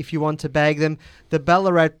team if you want to bag them. The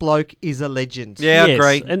Ballarat bloke is a legend. Yeah, yes.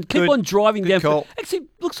 great. And keep on driving down. Actually,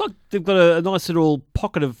 looks like they've got a nice little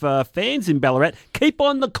pocket of fans in Ballarat. Keep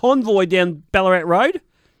on the convoy down Ballarat Road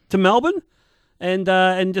to Melbourne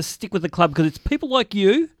and just stick with the club because it's people like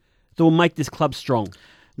you that will make this club strong.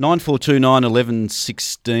 9429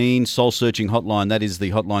 1116 Soul Searching Hotline. That is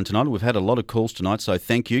the hotline tonight. We've had a lot of calls tonight, so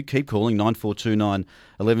thank you. Keep calling 9429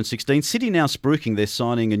 1116. City now spruiking. They're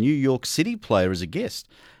signing a New York City player as a guest.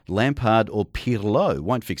 Lampard or Pirlo.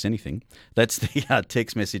 Won't fix anything. That's the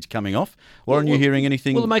text message coming off. Warren, you hearing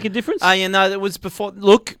anything? Will it make a difference? You know, that was before.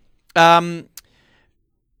 Look, at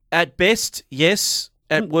best, yes.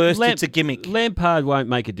 At worst, it's a gimmick. Lampard won't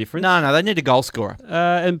make a difference. No, they need a goal scorer.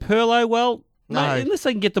 And Pirlo, well... No. Mate, unless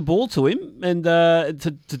they can get the ball to him and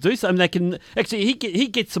to do something, they can actually he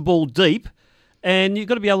gets the ball deep, and you've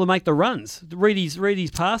got to be able to make the runs, read his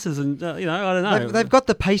passes, and I don't know. They've got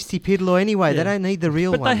the pasty Pirlo anyway. Yeah. They don't need the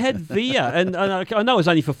real one. But they had Villa, and I know it was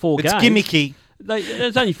only for 4 games. It's gimmicky.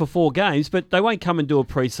 It's only for 4 games, but they won't come and do a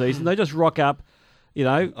pre-season. They just rock up,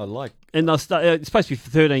 I like. And they'll start, it's supposed to be for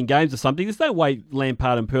 13 games or something. There's no way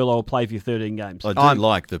Lampard and Pirlo will play for you 13 games. I do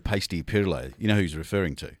like the pasty Pirlo. You know who he's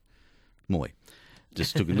referring to? Moy.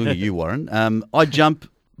 Just took a look at you, Warren.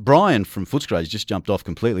 Brian from Footscray's just jumped off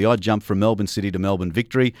completely. I jumped from Melbourne City to Melbourne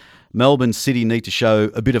Victory. Melbourne City need to show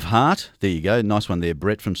a bit of heart. There you go. Nice one there,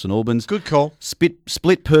 Brett from St Albans. Good call.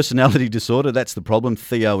 Split personality disorder. That's the problem.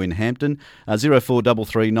 Theo in Hampton.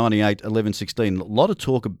 0433 98 11 16. A lot of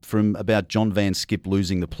talk about John Van Skip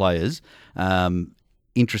losing the players.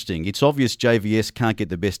 Interesting. It's obvious JVS can't get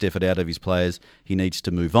the best effort out of his players. He needs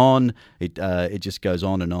to move on. It just goes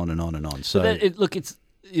on and on and on and on. So it's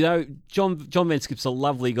John Van Skip's a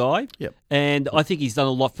lovely guy. Yep. And I think he's done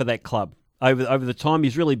a lot for that club over the time.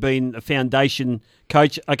 He's really been a foundation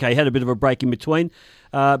coach. Okay, had a bit of a break in between,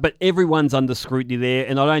 but everyone's under scrutiny there.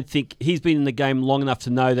 And I don't think he's been in the game long enough to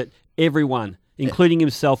know that everyone, including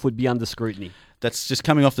himself, would be under scrutiny. That's just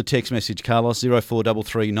coming off the text message, Carlos,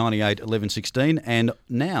 0433 98 11 16. And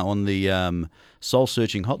now on the Soul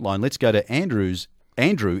Searching Hotline, let's go to Andrew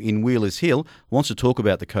in Wheelers Hill, wants to talk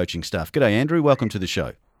about the coaching staff. G'day, Andrew. Welcome to the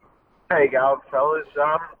show. How you going, fellas?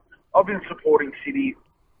 I've been supporting City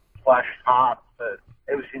 /Hearts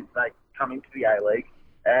ever since they come into the A-League,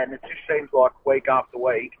 and it just seems like week after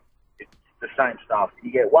week, it's the same stuff.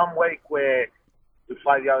 You get 1 week where we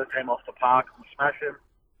play the other team off the park and we smash them,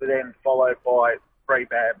 but then followed by three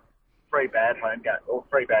bad home games or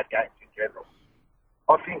 3 bad games in general.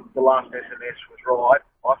 I think the last SMS was right.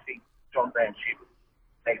 I think John Van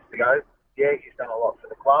needs to go. Yeah, he's done a lot for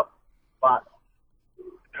the club, but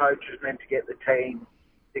the coach is meant to get the team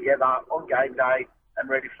together on game day and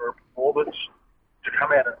ready for a performance. To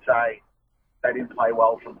come out and say they didn't play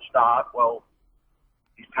well from the start, well,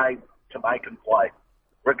 he's paid to make them play,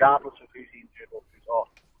 regardless of who's injured or who's off.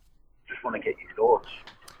 Just want to get your thoughts.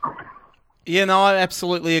 Yeah, no, I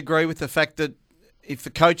absolutely agree with the fact that if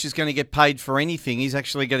the coach is going to get paid for anything, he's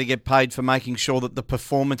actually going to get paid for making sure that the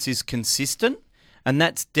performance is consistent. And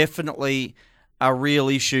that's definitely a real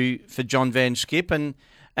issue for John Van Schip. And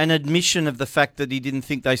an admission of the fact that he didn't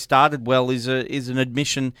think they started well is an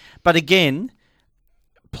admission. But again,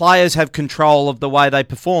 players have control of the way they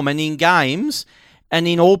perform. And in games, and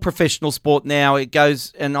in all professional sport now, it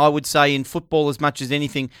goes, and I would say in football as much as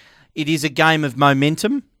anything, it is a game of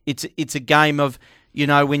momentum. It's a game of,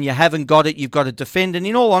 when you haven't got it, you've got to defend. And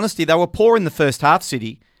in all honesty, they were poor in the first half,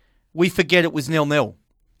 City. We forget it was 0-0.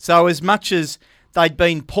 So as much as they'd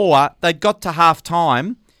been poor, they'd got to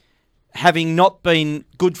half-time having not been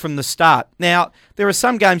good from the start. Now, there are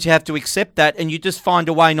some games you have to accept that and you just find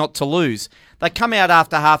a way not to lose. They come out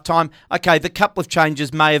after half-time. Okay, the couple of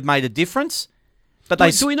changes may have made a difference. But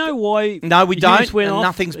do we know why? No, we don't. And went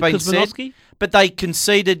nothing's been said. But they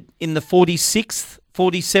conceded in the 46th,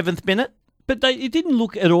 47th minute. But it didn't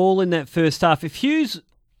look at all in that first half. If Hughes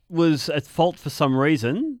was at fault for some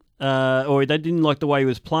reason, or they didn't like the way he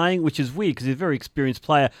was playing, which is weird because he's a very experienced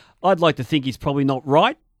player, I'd like to think he's probably not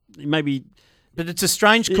right. Maybe. But it's a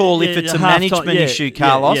strange call if it's a management issue,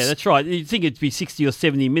 Carlos. Yeah, that's right. You'd think it'd be 60 or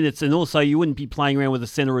 70 minutes, and also you wouldn't be playing around with a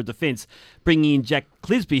centre of defence, bringing in Jack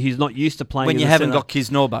Clisby, who's not used to playing when you haven't got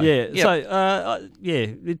Kisnorbo. Yeah, yep. So,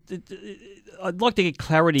 I'd like to get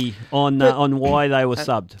clarity on why they were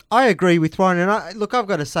subbed. I agree with Warren, and I've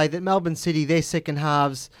got to say that Melbourne City, their second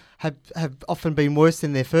halves have often been worse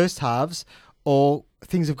than their first halves, or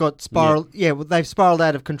things have got spiraled. Yeah, they've spiraled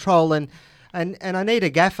out of control, and I need a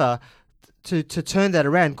gaffer to turn that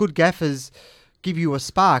around. Good gaffers give you a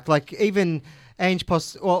spark. Like even Ange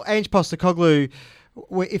Postecoglou,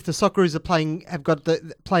 if the Socceroos have got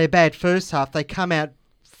play a bad first half, they come out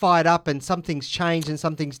fired up and something's changed and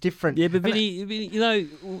something's different. Yeah, but Vinny,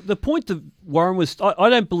 the point that Warren was, I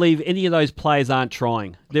don't believe any of those players aren't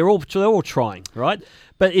trying. They're all trying, right?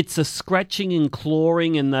 But it's a scratching and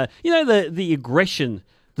clawing and the aggression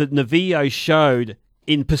that Navio showed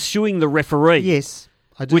in pursuing the referee. Yes.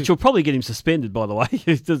 Which will probably get him suspended, by the way.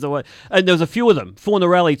 And there was a few of them.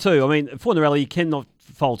 Fornarelli too. I mean, Fornarelli, you cannot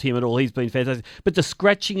fault him at all. He's been fantastic. But the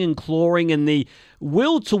scratching and clawing and the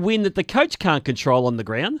will to win that the coach can't control on the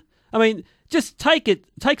ground. I mean, just take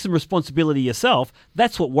some responsibility yourself.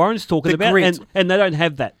 That's what Warren's talking about. And they don't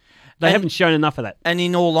have that. They haven't shown enough of that. And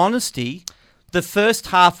in all honesty, the first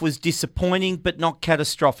half was disappointing but not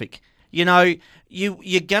catastrophic. You're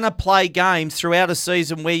going to play games throughout a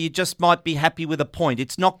season where you just might be happy with a point.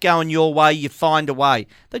 It's not going your way, you find a way.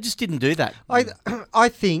 They just didn't do that. I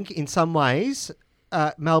think in some ways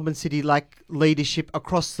Melbourne City lack leadership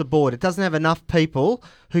across the board. It doesn't have enough people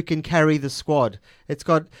who can carry the squad. If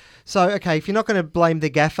you're not going to blame the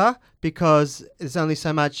gaffer because there's only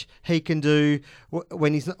so much he can do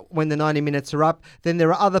when the 90 minutes are up, then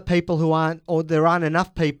there are other people there aren't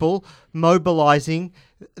enough people mobilising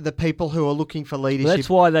the people who are looking for leadership. Well, that's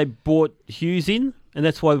why they brought Hughes in, and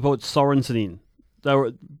that's why they brought Sorensen in. They were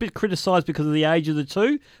a bit criticised because of the age of the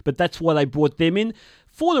two, but that's why they brought them in.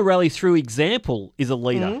 Fornarelli, through example, is a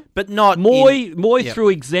leader. But not Moy through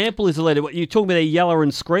example, is a leader. You're talking about a yeller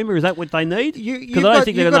and screamer. Is that what they need? You've got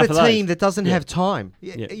a team that doesn't have time.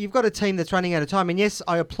 You've got a team that's running out of time. And yes,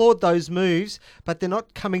 I applaud those moves, but they're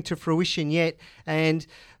not coming to fruition yet. And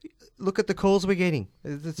look at the calls we're getting.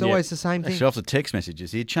 It's always the same thing. Actually, off the text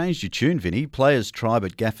messages here, changed your tune, Vinny. Players try,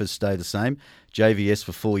 but gaffers stay the same. JVS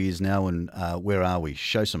for 4 years now, and where are we?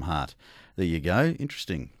 Show some heart. There you go.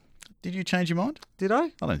 Interesting. Did you change your mind? Did I?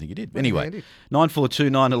 I don't think you did. Anyway, 942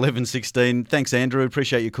 911 16. Thanks, Andrew.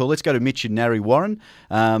 Appreciate your call. Let's go to Mitch in Narre Warren.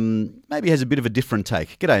 Maybe has a bit of a different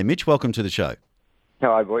take. G'day, Mitch. Welcome to the show.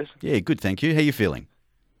 How are you, boys? Yeah, good, thank you. How you feeling?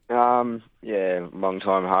 Long-time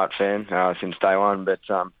Heart fan since day one, but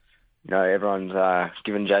everyone's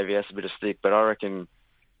given JVS a bit of stick, but I reckon,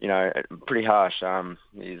 pretty harsh.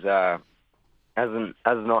 He's has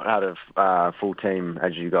not had a full team,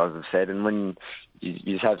 as you guys have said, and when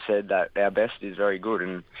you have said that our best is very good,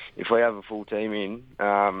 and if we have a full team in,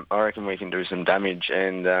 I reckon we can do some damage.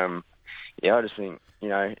 And I just think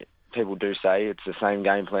people do say it's the same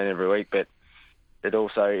game plan every week, but it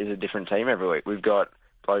also is a different team every week. We've got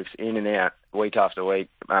blokes in and out week after week,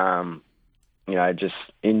 just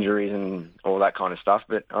injuries and all that kind of stuff.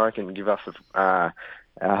 But I reckon give us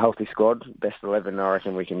healthy squad, best 11, I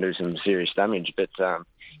reckon we can do some serious damage. But, I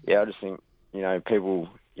just think, people,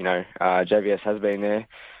 JVS has been there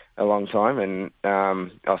a long time, and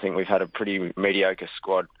I think we've had a pretty mediocre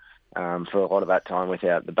squad for a lot of that time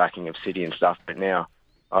without the backing of City and stuff. But now,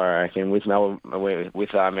 I reckon with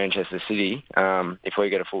Manchester City, if we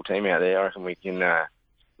get a full team out there, I reckon we can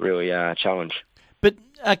really challenge. But,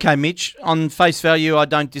 okay, Mitch, on face value, I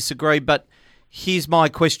don't disagree, but here's my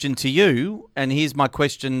question to you, and here's my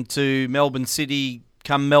question to Melbourne City,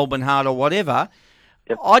 come Melbourne Heart or whatever.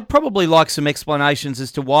 Yep. I'd probably like some explanations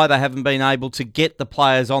as to why they haven't been able to get the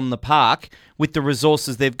players on the park with the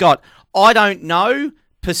resources they've got. I don't know,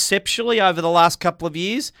 perceptually, over the last couple of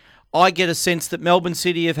years, I get a sense that Melbourne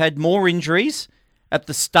City have had more injuries at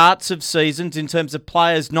the starts of seasons in terms of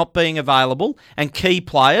players not being available and key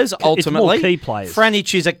players, ultimately. It's more key players.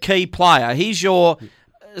 Franich is a key player. He's your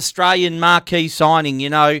Australian marquee signing.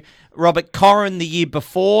 Robert Corrin the year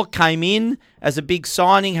before came in as a big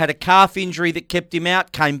signing, had a calf injury that kept him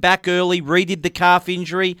out, came back early, redid the calf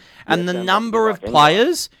injury, and the number of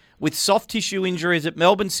players with soft tissue injuries at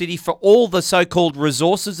Melbourne City for all the so-called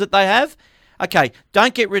resources that they have. Okay,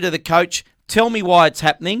 don't get rid of the coach. Tell me why it's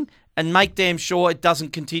happening and make damn sure it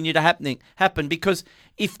doesn't continue to happen. Because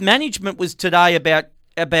if management was today about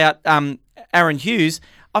Aaron Hughes,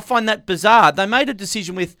 I find that bizarre. They made a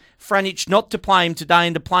decision with Franich not to play him today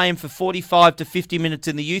and to play him for 45 to 50 minutes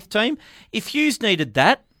in the youth team. If Hughes needed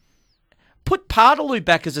that, put Partaloo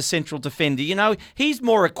back as a central defender. He's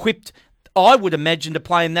more equipped, I would imagine, to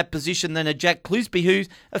play in that position than a Jack Clisby, who's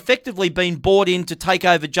effectively been brought in to take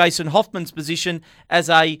over Jason Hoffman's position as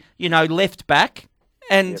a, left back.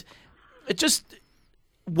 And it just,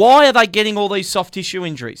 why are they getting all these soft tissue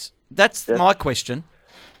injuries? That's my question.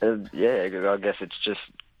 I guess it's just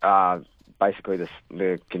basically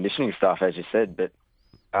the conditioning stuff, as you said. But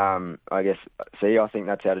I think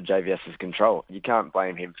that's out of JVS's control. You can't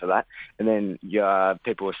blame him for that. And then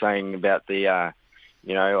people were saying about the,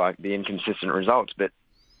 the inconsistent results, but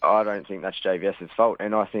I don't think that's JVS's fault.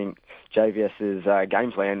 And I think JVS's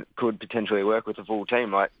game plan could potentially work with a full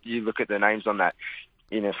team. Like, you look at the names on that.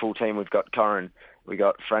 In a full team, we've got Corrin, we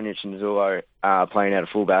got Franich and Zullo playing out of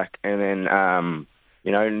fullback, and then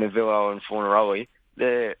Novillo and Fornaroli,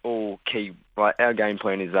 they're all key. Like, our game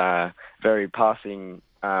plan is very passing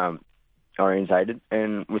orientated,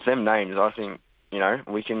 and with them names, I think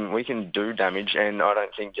we can do damage, and I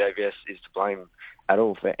don't think JVS is to blame at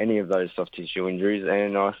all for any of those soft tissue injuries,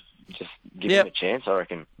 and I just give them a chance, I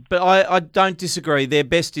reckon. But I don't disagree. Their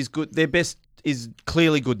best is good. Their best is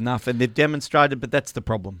clearly good enough, and they've demonstrated. But that's the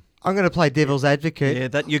problem. I'm going to play devil's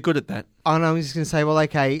advocate. Yeah, you're good at that. And I'm just going to say, well,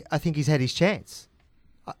 okay, I think he's had his chance.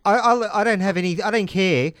 I don't have any. I don't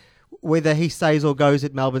care whether he stays or goes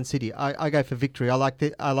at Melbourne City. I go for victory. I like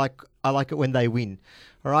it when they win.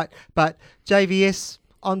 All right, but JVS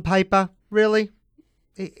on paper, really,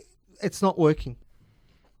 it's not working.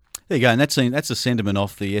 There you go, and that's a sentiment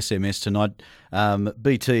off the SMS tonight.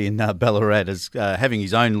 BT in Ballarat is having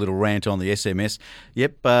his own little rant on the SMS.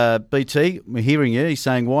 Yep, BT, we're hearing you. He's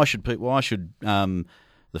saying why should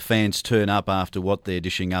the fans turn up after what they're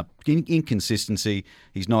dishing up? Inconsistency.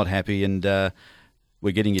 He's not happy, and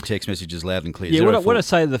we're getting your text messages loud and clear. Yeah, what I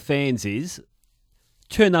say to the fans is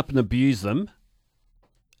turn up and abuse them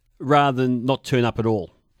rather than not turn up at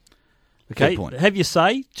all. Okay, have your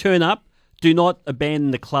say, turn up. Do not abandon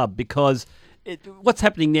the club, because what's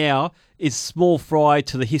happening now is small fry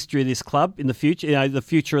to the history of this club in the future, the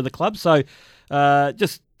future of the club. So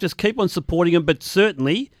just keep on supporting them, but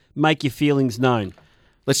certainly make your feelings known.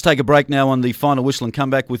 Let's take a break now on the final whistle and come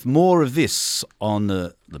back with more of this on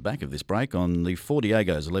the back of this break on the Four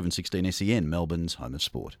Diegos 1116 SEN, Melbourne's home of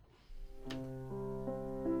sport.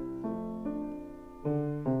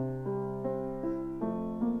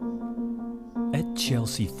 At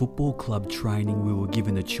Chelsea Football Club training, we were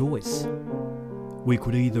given a choice. We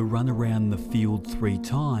could either run around the field 3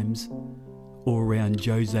 times or around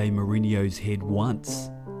Jose Mourinho's head once.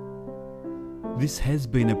 This has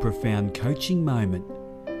been a profound coaching moment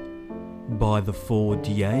by the Four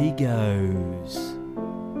Diegos.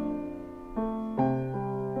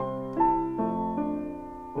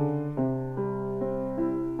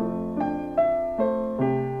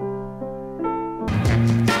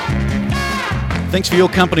 Thanks for your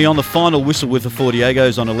company on the final whistle with the Four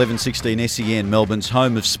Diegos on 1116 SEN, Melbourne's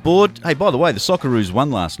home of sport. Hey, by the way, the Socceroos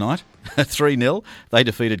won last night. 3-0. They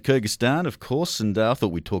defeated Kyrgyzstan, of course, and I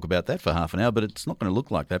thought we'd talk about that for half an hour, but it's not going to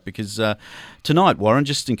look like that because tonight, Warren,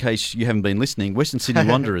 just in case you haven't been listening, Western Sydney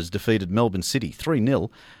Wanderers defeated Melbourne City 3-0.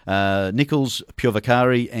 Nichols,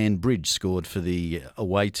 Purvakari and Bridge scored for the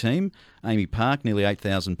away team. Amy Park, nearly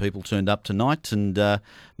 8,000 people turned up tonight, and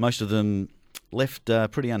most of them left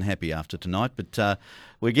pretty unhappy after tonight, but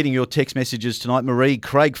we're getting your text messages tonight. Marie,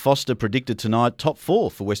 Craig Foster predicted tonight top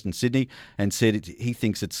 4 for Western Sydney and said he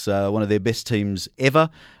thinks it's one of their best teams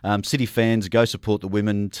ever. City fans, go support the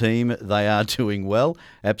women team. They are doing well,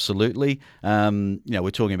 absolutely.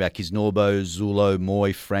 We're talking about Kisnorbo, Zulo,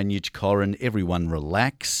 Moy, Franjic, Corrin. Everyone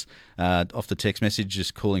relax. Off the text message,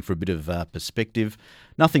 just calling for a bit of perspective.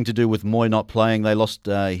 Nothing to do with Moy not playing. They lost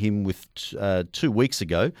him with 2 weeks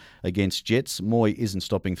ago against Jets. Moy isn't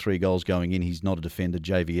stopping 3 goals going in. He's not a defender.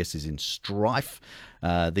 JVS is in strife.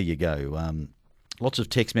 There you go. Lots of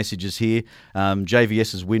text messages here.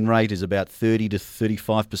 JVS's win rate is about 30 to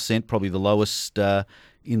 35%, probably the lowest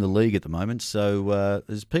in the league at the moment. So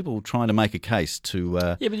there's people trying to make a case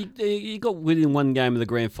to... Yeah, but he got within one game of the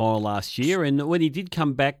grand final last year, and when he did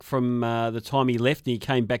come back from the time he left and he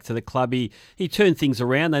came back to the club, he turned things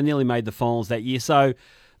around. They nearly made the finals that year. So,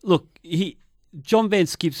 look, John Van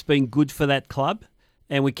Skip's been good for that club,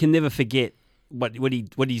 and we can never forget what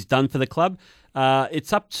he's done for the club.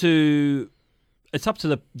 It's up to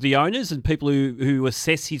the owners and people who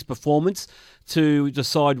assess his performance to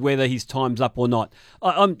decide whether his time's up or not.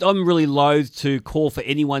 I'm really loath to call for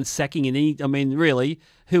anyone sacking in any. I mean, really,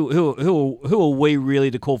 who are we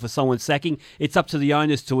really to call for someone sacking? It's up to the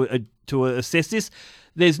owners to assess this.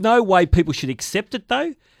 There's no way people should accept it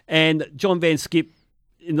though. And John Van Skip,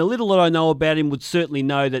 in the little that I know about him, would certainly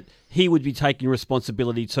know that he would be taking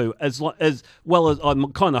responsibility too, as well as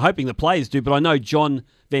I'm kind of hoping the players do. But I know John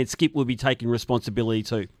Van Skip will be taking responsibility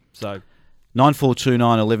too. So 9429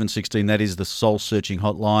 1116, that is the soul searching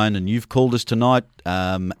hotline, and you've called us tonight.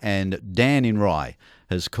 And Dan in Rye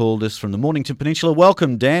has called us from the Mornington Peninsula.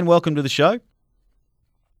 Welcome, Dan. Welcome to the show.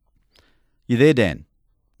 You there, Dan?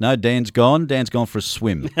 No, Dan's gone. Dan's gone for a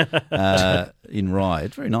swim in Rye.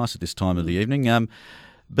 It's very nice at this time of the evening.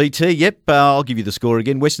 BT, yep, I'll give you the score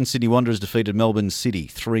again. Western Sydney Wanderers defeated Melbourne City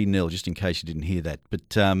 3-0, just in case you didn't hear that. But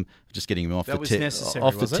just getting him off the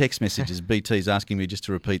text messages. BT's asking me just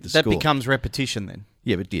to repeat the score. That becomes repetition then.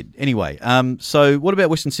 Yeah, it did. Anyway, so what about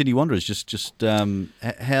Western Sydney Wanderers? Just how?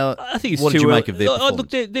 I think it's what did you make of their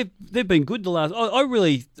performance? Look, they've been good the last. I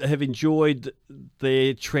really have enjoyed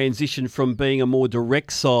their transition from being a more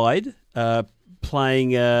direct side.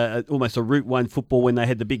 Playing almost a Route 1 football when they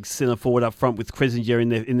had the big centre forward up front with Kresinger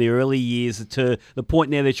in the early years, to the point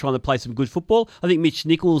now they're trying to play some good football. I think Mitch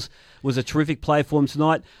Nichols was a terrific player for him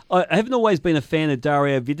tonight. I haven't always been a fan of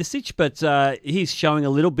Dario Vidicic, but he's showing a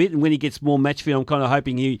little bit, and when he gets more match fit, I'm kind of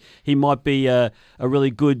hoping he might be a really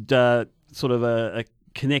good sort of a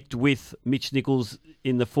connect with Mitch Nichols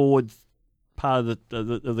in the forward part of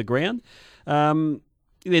the ground.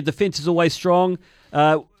 Their defence is always strong.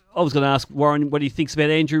 I was going to ask Warren what he thinks about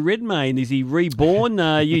Andrew Redmayne. Is he reborn?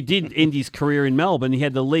 You did end his career in Melbourne. He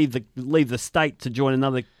had to leave the state to join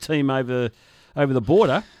another team over the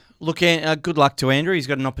border. Look, good luck to Andrew. He's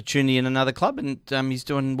got an opportunity in another club, and he's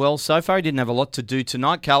doing well so far. He didn't have a lot to do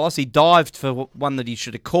tonight, Carlos. He dived for one that he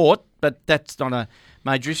should have caught, but that's not a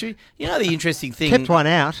major issue. You know, the interesting thing... Kept one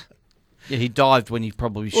out. Yeah, he dived when he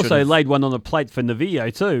probably should have. Also laid one on the plate for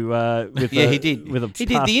Navillo too. He did. He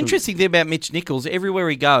did. The interesting thing about Mitch Nichols, everywhere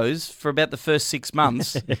he goes, for about the first 6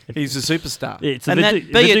 months, he's a superstar. Yeah, it's a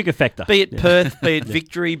Viduka factor. Be it Perth, be it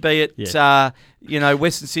Victory, be it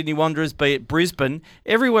Western Sydney Wanderers, be it Brisbane,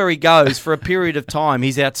 everywhere he goes for a period of time,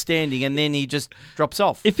 he's outstanding, and then he just drops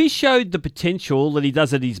off. If he showed the potential that he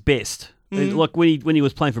does at his best. Like when he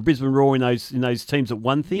was playing for Brisbane Roar in those teams that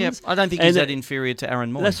won things. Yep, I don't think he's that inferior to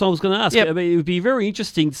Aaron Moy. That's what I was going to ask. Yep. I mean, it would be very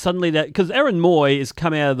interesting suddenly that, because Aaron Moy has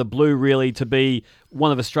come out of the blue really to be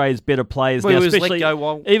one of Australia's better players. Well, now, he was let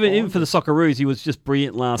go even for the Socceroos, he was just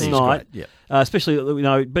brilliant last night. Yeah.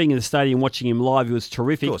 Especially being in the stadium watching him live, he was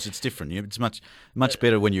terrific. Of course, it's different. It's much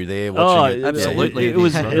better when you're there watching it. Absolutely, it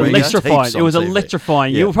was electrifying. It was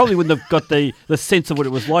electrifying. Yeah. You probably wouldn't have got the sense of what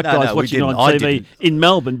it was like, watching on TV in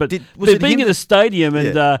Melbourne. But being in a stadium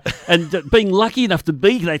and being lucky enough to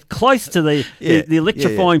be that close to the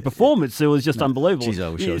electrifying performance, it was just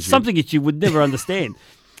unbelievable. Geez, something that you would never understand.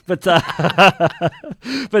 But I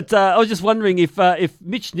was just wondering if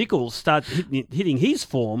Mitch Nichols starts hitting his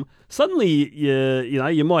form, suddenly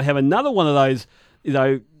you might have another one of those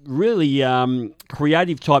really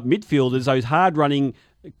creative type midfielders, those hard running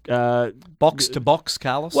Box to box,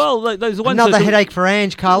 Carlos. Well, those ones. Another headache for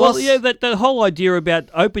Ange, Carlos. Well, yeah, that whole idea about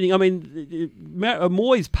opening. I mean,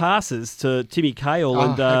 Moyes' passes to Timmy Cahill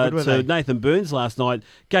and to Nathan Burns last night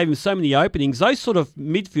gave him so many openings. Those sort of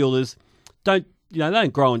midfielders they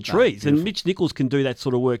don't grow on trees, and Mitch Nichols can do that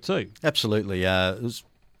sort of work too. Absolutely, it was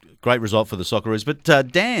great result for the Socceroos.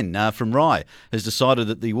 But Dan from Rye has decided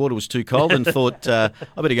that the water was too cold and thought, I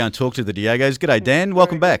better go and talk to the Diegos. G'day, Dan.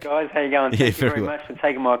 Welcome back. Guys, how you going? Thank you very much for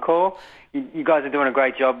taking my call. You guys are doing a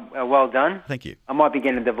great job. Well done. Thank you. I might be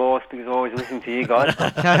getting a divorce because I always listen to you guys.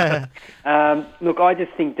 Look, I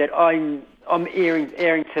just think that I'm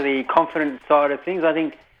erring to the confident side of things. I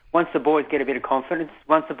think once the boys get a bit of confidence,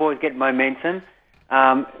 once the boys get momentum,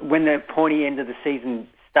 when the pointy end of the season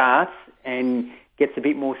starts and gets a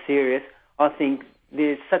bit more serious, I think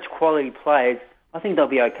there's such quality players. I think they'll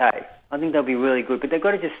be okay. I think they'll be really good. But they've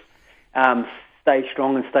got to just stay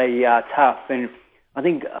strong and stay tough. And I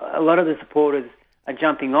think a lot of the supporters are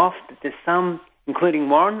jumping off. There's some, including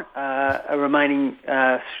Warren, are remaining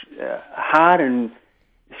hard and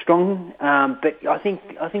strong. But I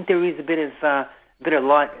think there is a bit of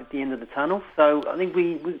light at the end of the tunnel. So I think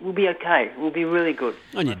we'll be okay. We'll be really good.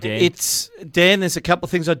 On you, Dan. Dan, there's a couple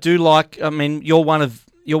of things I do like. I mean, you're one of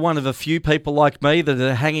a few people like me that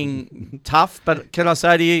are hanging tough. But can I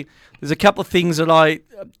say to you, there's a couple of things that I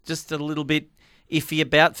just a little bit iffy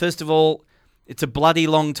about. First of all, it's a bloody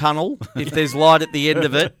long tunnel if there's light at the end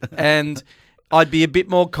of it. And I'd be a bit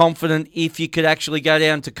more confident if you could actually go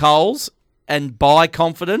down to Coles and buy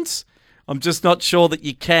confidence. I'm just not sure that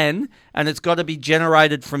you can, and it's got to be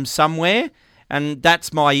generated from somewhere, and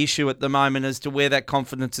that's my issue at the moment as to where that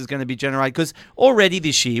confidence is going to be generated. Because already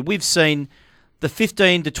this year, we've seen the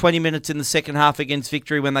 15 to 20 minutes in the second half against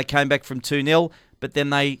Victory when they came back from 2-0, but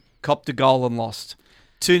then they copped a goal and lost.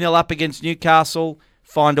 2-0 up against Newcastle,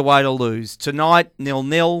 find a way to lose. Tonight,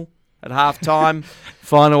 0-0 at half-time,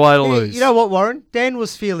 find a way to lose. You know what, Warren? Dan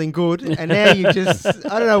was feeling good, and now you just...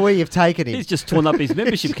 I don't know where you've taken him. He's just torn up his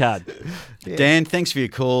membership card. Yeah. Dan, thanks for your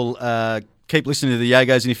call. Keep listening to the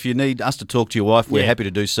Diegos, and if you need us to talk to your wife, we're happy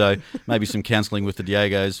to do so. Maybe some counselling with the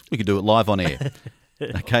Diegos. We could do it live on air.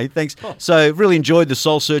 Okay, thanks. So, really enjoyed the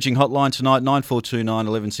Soul Searching hotline tonight, 9429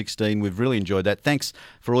 1116. We've really enjoyed that. Thanks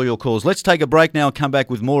for all your calls. Let's take a break now and come back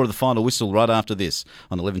with more of the Final Whistle right after this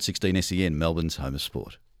on 1116 SEN, Melbourne's home of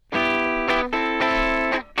sport.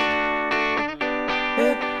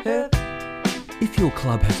 If your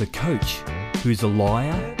club has a coach who's a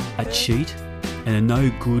liar, a cheat, and a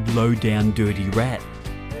no-good, low-down, dirty rat,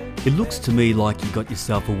 it looks to me like you got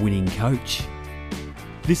yourself a winning coach.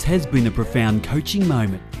 This has been a profound coaching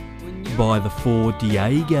moment by the four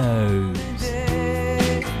Diegos.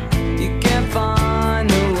 You can't find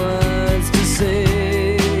the words to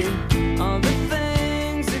say all the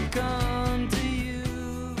things that come to you.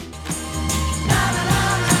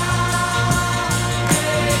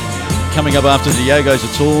 Coming up after the Diegos,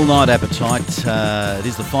 it's all night appetite. It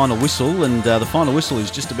is the Final Whistle, and the Final Whistle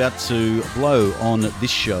is just about to blow on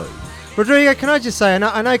this show. Rodrigo, can I just say,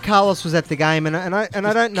 I know Carlos was at the game, and I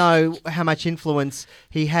don't know how much influence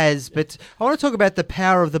he has, but I want to talk about the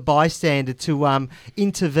power of the bystander to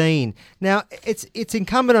intervene. Now, it's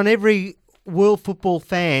incumbent on every world football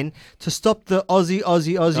fan to stop the Aussie,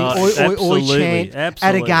 oi chant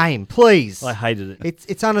at a game, please. I hated it.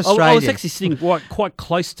 It's un-Australian. I was actually sitting quite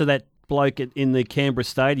close to that bloke in the Canberra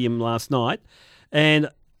Stadium last night, and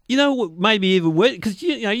you know what made me even worse? Because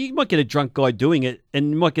you might get a drunk guy doing it, and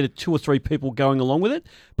you might get 2 or 3 people going along with it,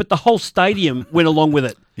 but the whole stadium went along with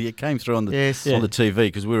it. Yeah, it came through on the TV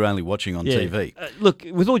because we were only watching on TV. Look,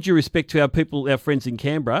 with all due respect to our friends in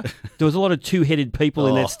Canberra, there was a lot of two-headed people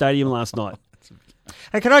in that stadium last night.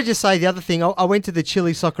 And can I just say the other thing? I went to the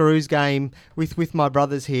Chile Socceroos game with my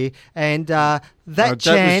brothers here, and that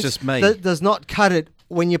chant does not cut it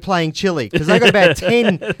when you're playing Chile, because they've got about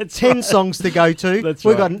 10 songs to go to.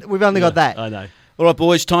 We've only got that. I know. All right,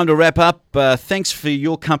 boys, time to wrap up. Thanks for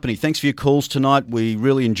your company. Thanks for your calls tonight. We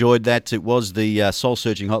really enjoyed that. It was the Soul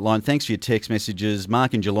Searching hotline. Thanks for your text messages.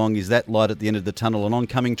 Mark in Geelong, is that light at the end of the tunnel an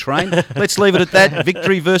oncoming train? Let's leave it at that.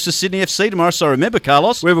 Victory versus Sydney FC tomorrow. So remember,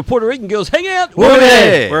 Carlos. Wherever Puerto Rican girls hang out. We're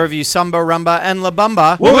there. Wherever you samba, rumba and la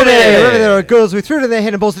bamba. We're there. Wherever there are girls with through to their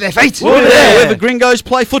head and balls to their feet. We're there. Wherever gringos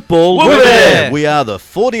play football. We're there. We are the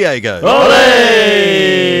Four Diegos.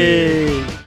 Olé!